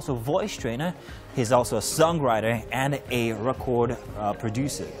instructor, and also voice trainer. He's also a songwriter and a record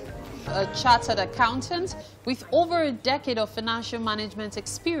producer. A chartered accountant with over a decade of financial management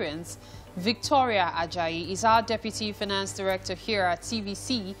experience, Victoria Ajayi is our Deputy Finance Director here at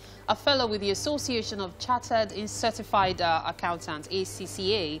TVC, a fellow with the Association of Chartered and Certified Accountants,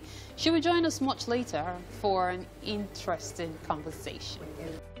 ACCA. She will join us much later for an interesting conversation.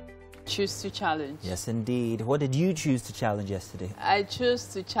 Choose to challenge. Yes, indeed. What did you choose to challenge yesterday? I chose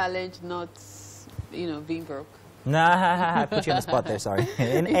to challenge not, you know, being broke. Nah, I put you on the spot there, sorry.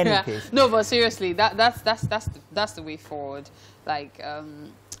 In any case. No, but seriously, that's the way forward. Like,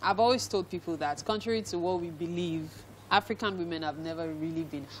 I've always told people that, contrary to what we believe, African women have never really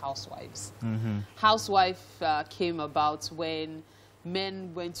been housewives. Housewife came about when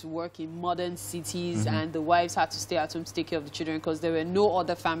men went to work in modern cities and the wives had to stay at home to take care of the children because there were no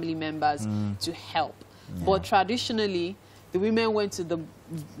other family members to help. But traditionally, the women went to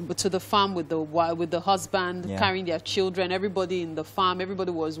the farm with the husband, carrying their children. Everybody in the farm,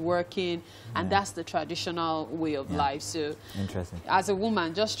 everybody was working, and that's the traditional way of life. So, interesting. As a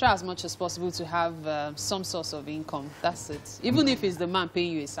woman, just try as much as possible to have some source of income. That's it. Even if it's the man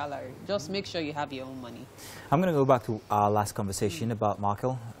paying you a salary, just make sure you have your own money. I'm going to go back to our last conversation about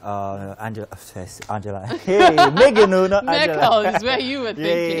Markle. Angela. Hey, Megan, no, not Angela. Merkel is where you were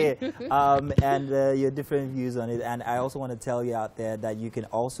thinking. And your different views on it. And I also want to tell you out there that you can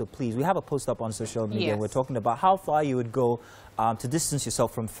also, please, we have a post up on social media. We're talking about how far you would go to distance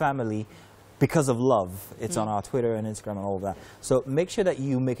yourself from family because of love. It's on our Twitter and Instagram and all of that. So make sure that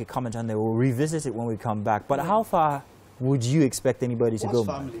you make a comment on there. We'll revisit it when we come back. But how far would you expect anybody to go?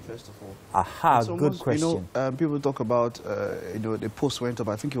 Family, first of all? Aha, good question. You know, people talk about, you know, the post went up,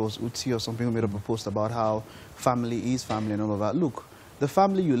 I think it was Uti or something who made up a post about how family is family and all of that. Look, the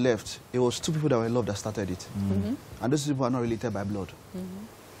family you left, it was two people that were in love that started it. And those people are not related by blood.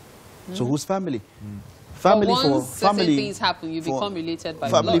 So whose family? Family but once for certain family things happen, you become related by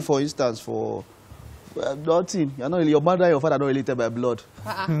family, blood. for instance, for nothing. You're not really, your mother and your father are not related by blood.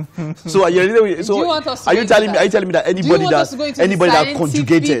 So are you related with, so are you telling me that anybody that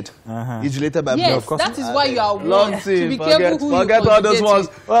conjugated is related by blood? Yes, that is why you are long warned to be forget, careful who forget you all those ones.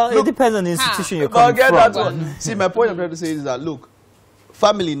 Well, it depends on the institution you're coming Forget from. that one. See, my point I'm trying to say is that, look,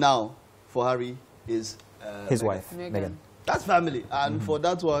 family now for Harry is his wife, Meghan. Meghan. That's family, and for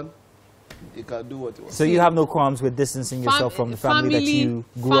that one, you can do what you want. So you have no qualms with distancing yourself from the family that you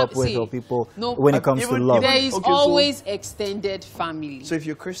grew up with or people when it comes to love? There is always extended family. So if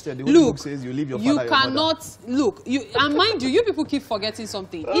you're Christian, the Holy Book says you leave your father and your mother. And mind you people keep forgetting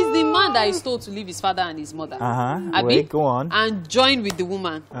something. It's the man that is told to leave his father and his mother. Wait, go on. And join with the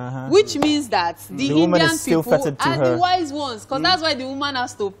woman. Which means that the Indian people are the wise ones, because that's why the woman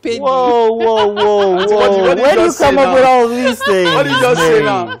has to pay. Whoa. Where do you come up with all these things? What did you just say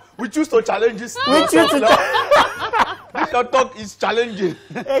now? We choose to challenge this. This your talk is challenging.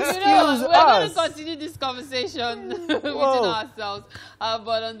 We're going to continue this conversation within ourselves.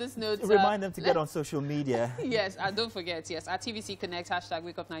 But on this note, remind them to get on social media. Yes, and don't forget, at TVC Connect,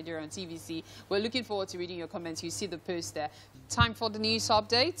 #WakeUpNigeria on TVC. We're looking forward to reading your comments. You see the post there. Time for the news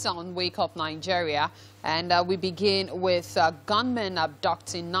updates on Wake Up Nigeria. And we begin with gunmen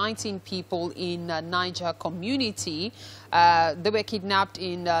abducting 19 people in Niger community. They were kidnapped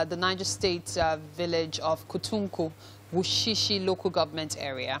in the Niger State village of Kutunku, Wushishi local government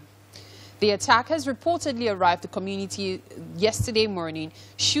area. The attackers reportedly arrived at the community yesterday morning,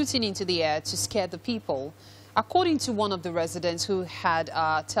 shooting into the air to scare the people. According to one of the residents who had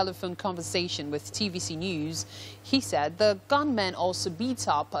a telephone conversation with TVC News, he said the gunmen also beat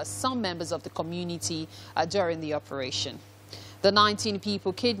up some members of the community during the operation. The 19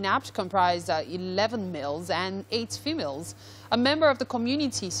 people kidnapped comprised 11 males and 8 females. A member of the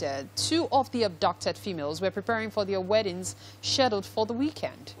community said 2 of the abducted females were preparing for their weddings scheduled for the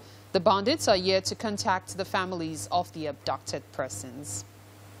weekend. The bandits are yet to contact the families of the abducted persons.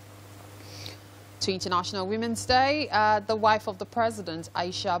 To International Women's Day, the wife of the president,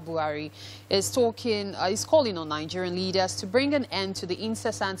 Aisha Buhari, is calling on Nigerian leaders to bring an end to the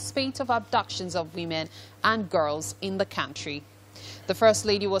incessant spate of abductions of women and girls in the country. The First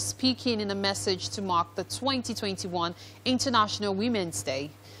Lady was speaking in a message to mark the 2021 International Women's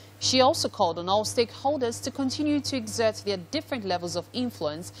Day. She also called on all stakeholders to continue to exert their different levels of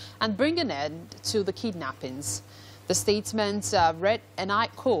influence and bring an end to the kidnappings. The statement read, and I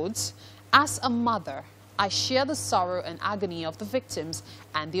quote, "As a mother, I share the sorrow and agony of the victims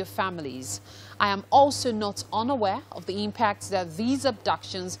and their families. I am also not unaware of the impact that these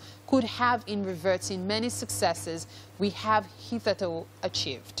abductions could have in reverting many successes we have hitherto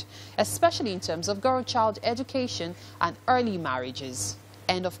achieved, especially in terms of girl-child education and early marriages."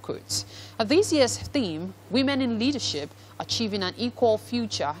 End of quote. This year's theme, Women in Leadership, Achieving an Equal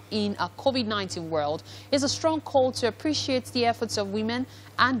Future in a COVID-19 World, is a strong call to appreciate the efforts of women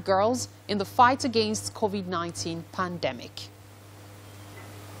and girls in the fight against COVID-19 pandemic.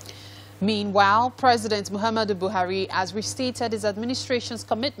 Meanwhile, President Muhammadu Buhari has restated his administration's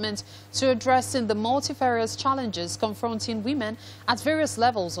commitment to addressing the multifarious challenges confronting women at various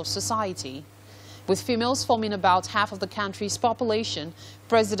levels of society. With females forming about half of the country's population,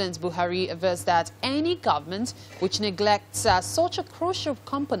 President Buhari avers that any government which neglects such a crucial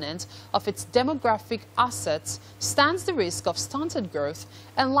component of its demographic assets stands the risk of stunted growth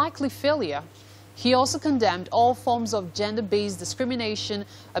and likely failure. He also condemned all forms of gender-based discrimination,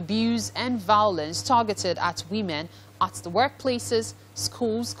 abuse and violence targeted at women at the workplaces,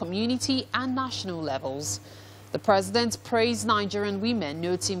 schools, community and national levels. The president praised Nigerian women,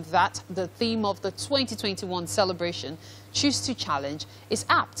 noting that the theme of the 2021 celebration, Choose to Challenge, is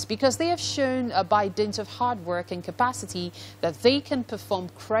apt because they have shown by dint of hard work and capacity that they can perform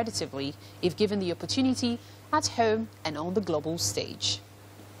creditably if given the opportunity at home and on the global stage.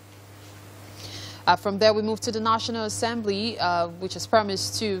 From there, we move to the National Assembly, which has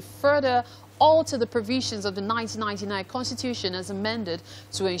promised to further alter the provisions of the 1999 Constitution as amended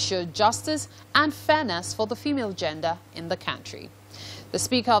to ensure justice and fairness for the female gender in the country. The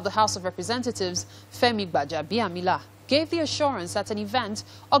Speaker of the House of Representatives, Femi Gbajabiamila, gave the assurance at an event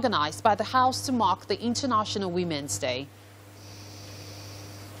organized by the House to mark the International Women's Day.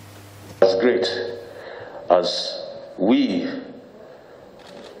 As great as we,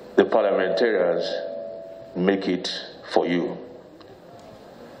 the parliamentarians, make it for you.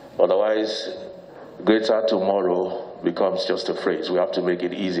 Otherwise, greater tomorrow becomes just a phrase. We have to make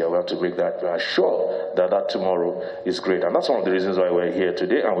it easier. We have to make that, we are sure that that tomorrow is great. And that's one of the reasons why we're here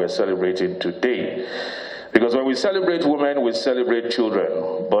today and we're celebrating today. Because when we celebrate women, we celebrate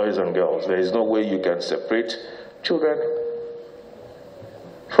children, boys and girls. There is no way you can separate children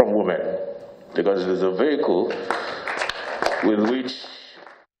from women, because it is a vehicle with which...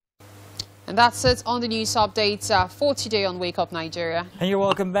 And that's it on the news updates for today on Wake Up Nigeria. And you're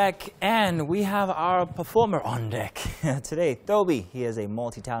welcome back. And we have our performer on deck today, Toby. He is a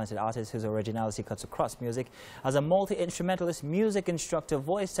multi-talented artist whose originality cuts across music. As a multi-instrumentalist, music instructor,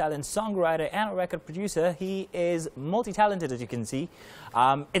 voice talent, songwriter, and record producer, he is multi-talented, as you can see.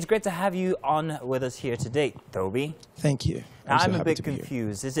 It's great to have you on with us here today, Toby. Thank you. I'm a bit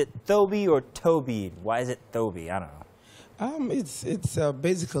confused. Is it Toby or Toby? Why is it Toby? I don't know. It's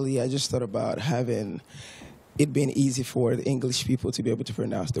basically, I just thought about having it being easy for the English people to be able to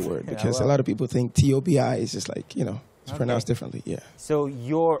pronounce the word, because a lot of people think T-O-B-I is just like, you know, it's pronounced differently. Yeah. So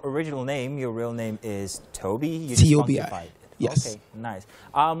your original name, your real name is Toby? T-O-B-I. Yes. Okay, nice.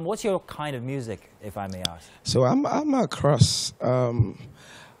 What's your kind of music, if I may ask? So I'm a cross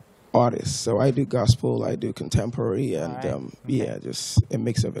artist. So I do gospel, I do contemporary, and yeah, just a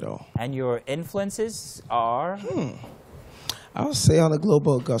mix of it all. And your influences are? I'll say on a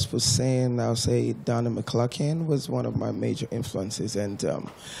global gospel scene, I'll say Donna McCluckin was one of my major influences. And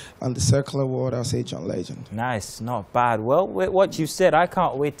on the circular world, I'll say John Legend. Nice, not bad. Well, with what you said, I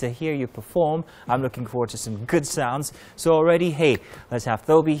can't wait to hear you perform. I'm looking forward to some good sounds. So already, hey, let's have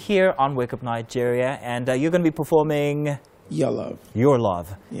Toby here on Wake Up Nigeria. And you're going to be performing... Your Love. Your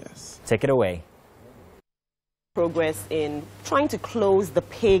Love. Yes. Take it away. Progress in trying to close the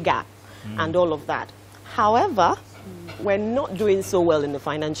pay gap and all of that. However, we're not doing so well in the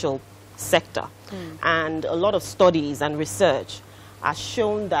financial sector. And a lot of studies and research has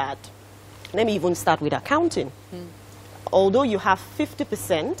shown that, let me even start with accounting. Although you have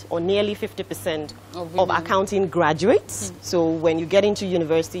 50% or nearly 50% of accounting graduates, so when you get into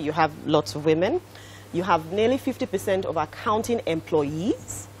university you have lots of women, you have nearly 50% of accounting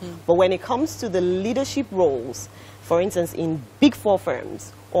employees, but when it comes to the leadership roles, for instance in big 4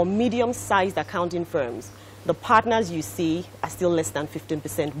 firms or medium-sized accounting firms, the partners you see are still less than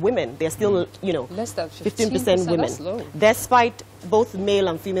 15% women. They're still, you know, less than 15% women, despite both male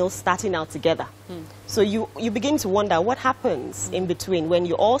and female starting out together. So you begin to wonder what happens in between. When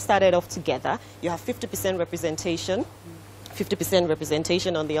you all started off together, you have 50% representation, 50%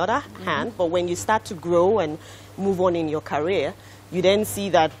 representation on the other hand, but when you start to grow and move on in your career, you then see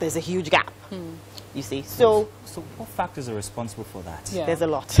that there's a huge gap. You see, so what factors are responsible for that? There's a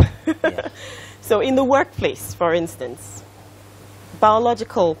lot. So in the workplace, for instance,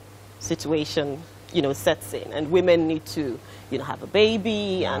 biological situation, you know, sets in, and women need to, you know, have a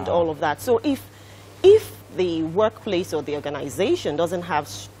baby and all of that. So if the workplace or the organization doesn't have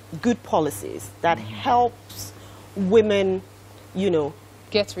good policies that helps women, you know,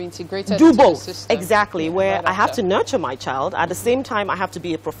 get reintegrated do into both the system. Exactly, where I have to nurture my child at the same time I have to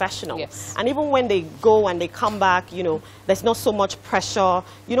be a professional. And even when they go and they come back, you know, there's not so much pressure,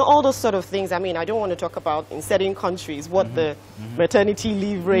 you know, all those sort of things. I mean, I don't want to talk about in certain countries what the maternity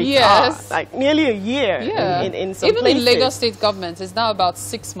leave rates are, like nearly a year in some even places. in Lagos state government it's now about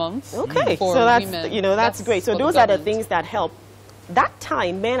 6 months for so that's women. You know, that's great. So those are the things that help. That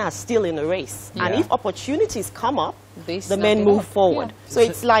time men are still in a race, and if opportunities come up, the men move forward. So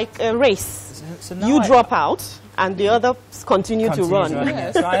it's like a race. So you drop out and the others continue to run.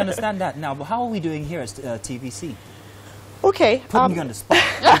 So I understand that now, but how are we doing here at TVC? Okay. Put me on the spot.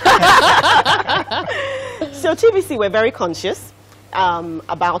 So TVC, we're very conscious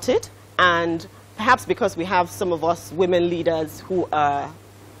about it, and perhaps because we have some of us women leaders who are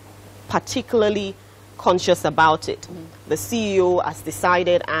particularly conscious about it. The CEO has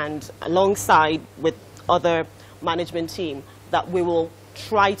decided, and alongside with other management team, that we will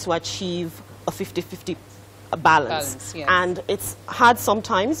try to achieve a 50-50 balance. And it's hard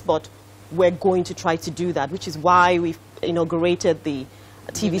sometimes, but we're going to try to do that, which is why we've inaugurated the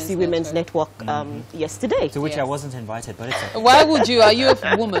TVC Women's Network yesterday. To which I wasn't invited, but it's okay. Why would you? Are you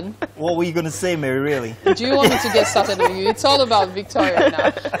a woman? What were you going to say, Mary, really? Do you want me to get started on you? It's all about Victoria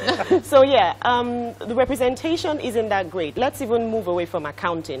now. So yeah, the representation isn't that great. Let's even move away from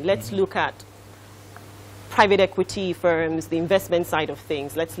accounting. Let's look at private equity firms, the investment side of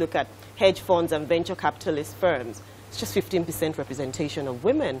things. Let's look at hedge funds and venture capitalist firms. It's just 15% representation of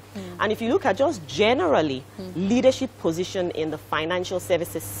women. And if you look at just generally leadership position in the financial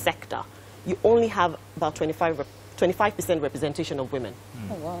services sector, you only have about 25% representation of women,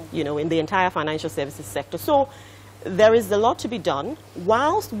 you know, in the entire financial services sector. So there is a lot to be done.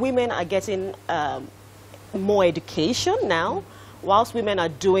 Whilst women are getting more education now, whilst women are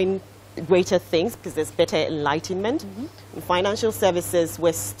doing greater things because there's better enlightenment. In financial services,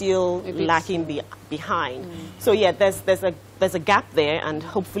 we're still lacking behind. So yeah, there's a gap there, and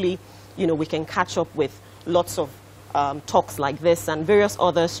hopefully, you know, we can catch up with lots of talks like this and various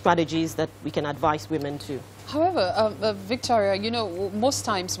other strategies that we can advise women to. However, Victoria, you know, most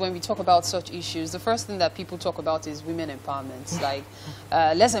times when we talk about such issues, the first thing that people talk about is women empowerment. Like,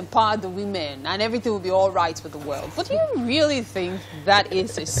 let's empower the women and everything will be all right with the world. But do you really think that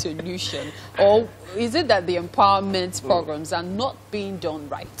is a solution? Or is it that the empowerment programs are not being done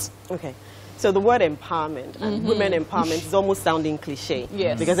right? Okay. So the word empowerment and women empowerment is almost sounding cliche.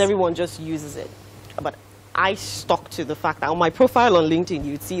 Yes. Because everyone just uses it. But I stuck to the fact that on my profile on LinkedIn,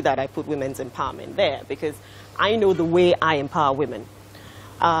 you'd see that I put women's empowerment there because I know the way I empower women.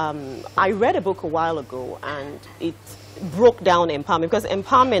 I read a book a while ago and it broke down empowerment because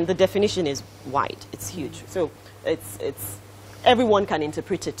empowerment, the definition is wide. It's huge. So everyone can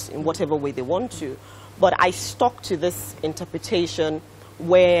interpret it in whatever way they want to. But I stuck to this interpretation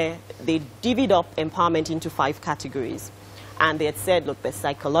where they divvied up empowerment into 5 categories. And they had said, look, there's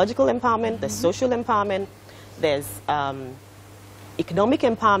psychological empowerment, there's social empowerment, there's economic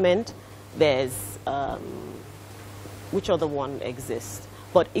empowerment, there's, which other one exists?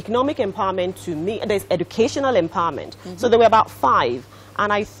 But economic empowerment to me, there's educational empowerment. So there were about 5.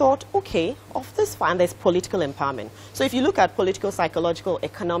 And I thought, okay, of this 5, and there's political empowerment. So if you look at political, psychological,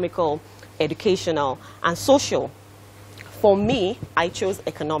 economical, educational, and social, for me, I chose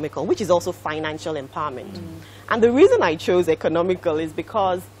economical, which is also financial empowerment. And the reason I chose economical is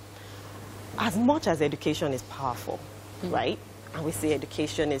because as much as education is powerful, right? And we say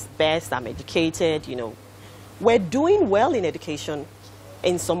education is best, I'm educated, you know. We're doing well in education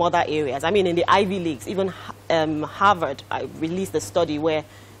in some other areas. I mean, in the Ivy Leagues, even Harvard, I released a study where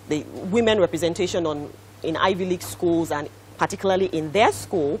the women representation in Ivy League schools, and particularly in their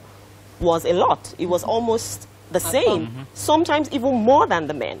school, was a lot. It was almost the same, sometimes even more than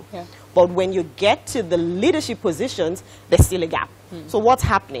the men. Yeah. But when you get to the leadership positions, there's still a gap. So what's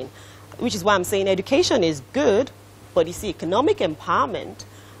happening? Which is why I'm saying education is good, but you see, economic empowerment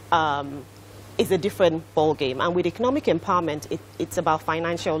is a different ballgame. And with economic empowerment, it's about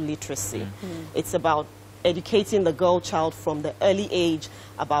financial literacy. It's about educating the girl child from the early age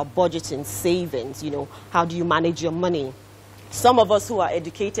about budgeting, savings, you know, how do you manage your money? Some of us who are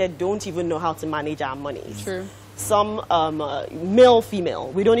educated don't even know how to manage our money. True. Some male, female,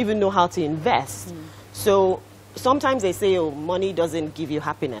 we don't even know how to invest. So sometimes they say, oh, money doesn't give you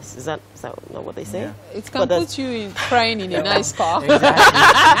happiness. Is that not what they say? Yeah. It can put you in crying in a nice car.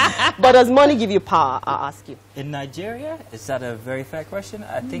 Exactly. But does money give you power, I'll ask you? In Nigeria, is that a very fair question?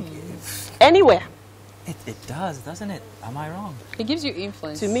 I think... Anywhere. It does, doesn't it? Am I wrong? It gives you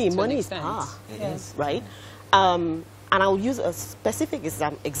influence. To me, money is power. It is. Right? And I'll use a specific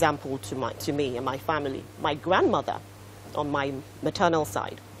example to me and my family. My grandmother, on my maternal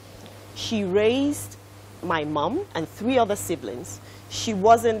side, she raised my mom and 3 other siblings. She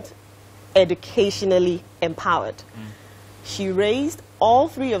wasn't educationally empowered. She raised all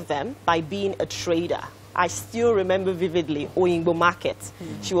 3 of them by being a trader. I still remember vividly Oyingbo Market.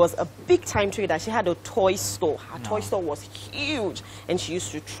 She was a big-time trader. She had a toy store. Her toy store was huge. And she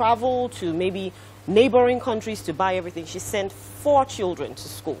used to travel to maybe neighboring countries to buy everything. She sent 4 children to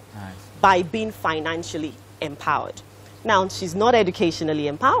school by being financially empowered. Now, she's not educationally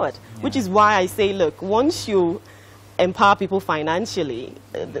empowered, which is why I say, look, once you empower people financially,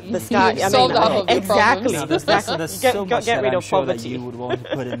 the sky, exactly. No, there's so much get rid I'm of sure poverty. that you would want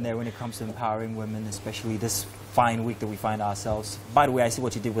to put in there when it comes to empowering women, especially this fine week that we find ourselves. By the way, I see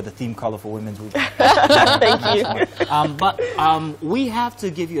what you did with the theme color for Women's Week. Thank you. But we have to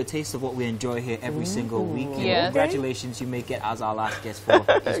give you a taste of what we enjoy here every single week. Congratulations, you may get as our last guest for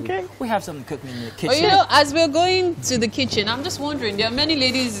this week. We have something cooking in the kitchen. Well, you know, as we're going to the kitchen, I'm just wondering, there are many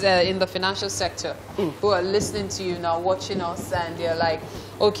ladies in the financial sector who are listening to you now, watching us, and they're like,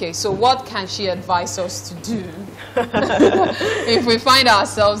 okay, so what can she advise us to do if we find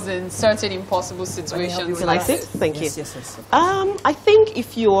ourselves in certain impossible situations like this? Thank you. Yes. I think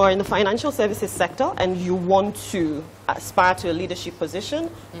if you are in the financial services sector and you want to aspire to a leadership position,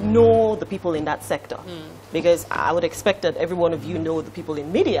 know the people in that sector. Because I would expect that every one of you know the people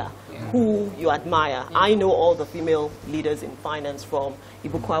in media who you admire. I know all the female leaders in finance, from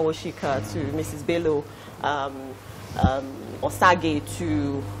Ibukwa Woshika to Mrs. Bello, Osage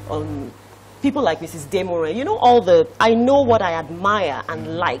to people like Mrs. Demore. You know, I know what I admire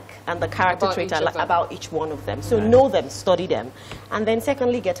and like, and the character trait I like about each one of them. So know them, study them. And then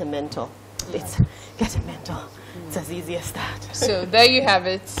secondly, get a mentor. Get a mentor. It's as easy as that. So there you have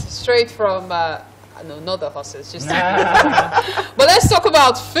it, straight from, no, not the horses, just but let's talk about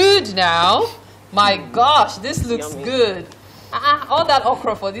about food now. My gosh, this looks good. All that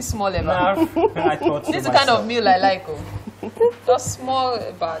okra for this small eba. This is the kind of meal I like. Just small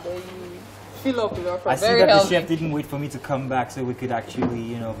eba. Fill up with okra. I see that the chef didn't wait for me to come back so we could actually,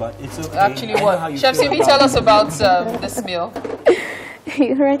 you know, but it's okay. Actually, what? Chef, can you tell us about this meal?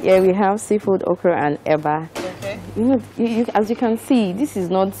 Right here we have seafood, okra, and eba. Okay. You know, as you can see, this is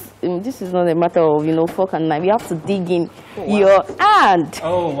not a matter of fork and knife. You have to dig in your hand.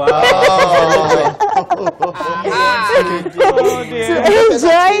 Oh wow! To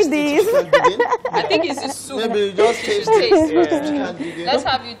enjoy this. I think it's a soup. Maybe just taste. Let's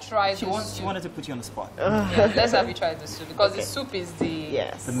have you try. She wanted to put you on the spot. Yeah, let's have you try the soup because the soup is the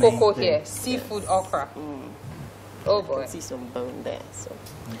cocoa here. Seafood okra. Oh boy. I can see some bone there. So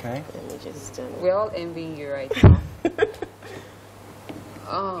okay. Let me just. We're all envying you right now.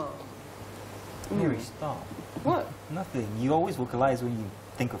 Oh. Mary, stop. What? Nothing. You always vocalize when you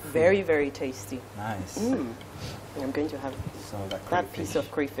think of food. Very, very tasty. Nice. I'm going to have that piece of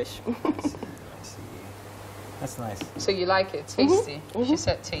crayfish. I see. That's nice. So you like it? Tasty? She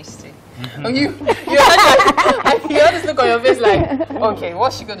said tasty. And you had this look on your face like, okay,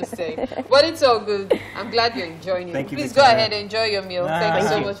 what's she going to say? But it's all good. I'm glad you're enjoying it. Thank you, Please Victoria. go ahead and enjoy your meal. Thank you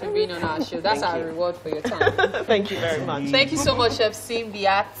so much for being on our show. That's our reward for your time. Thank you very much. Thank you so much, Chef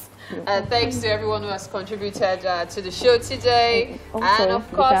Simbiat. Thanks to everyone who has contributed to the show today. Also, and of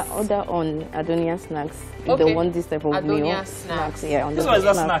course, you can order on Adonia Snacks if they want this type of Adonia meal. Snacks. Yeah, on this one is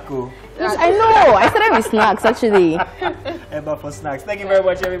not snack. Yes, I know. I started with snacks actually. Eba for snacks. Thank you very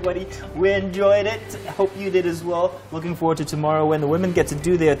much, everybody. We enjoyed it. Hope you did as well. Looking forward to tomorrow when the women get to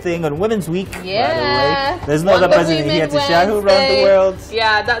do their thing on Women's Week. Yeah. By the way, there's no other president here to share who runs the world.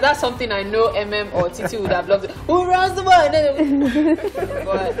 Yeah, that's something I know or Titi would have loved. Who runs the world?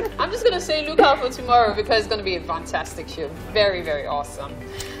 But I'm just gonna say, look out for tomorrow because it's gonna be a fantastic show. Very, very awesome.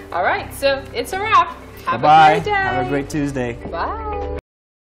 All right, so it's a wrap. Have a great day. Have a great Tuesday. Bye.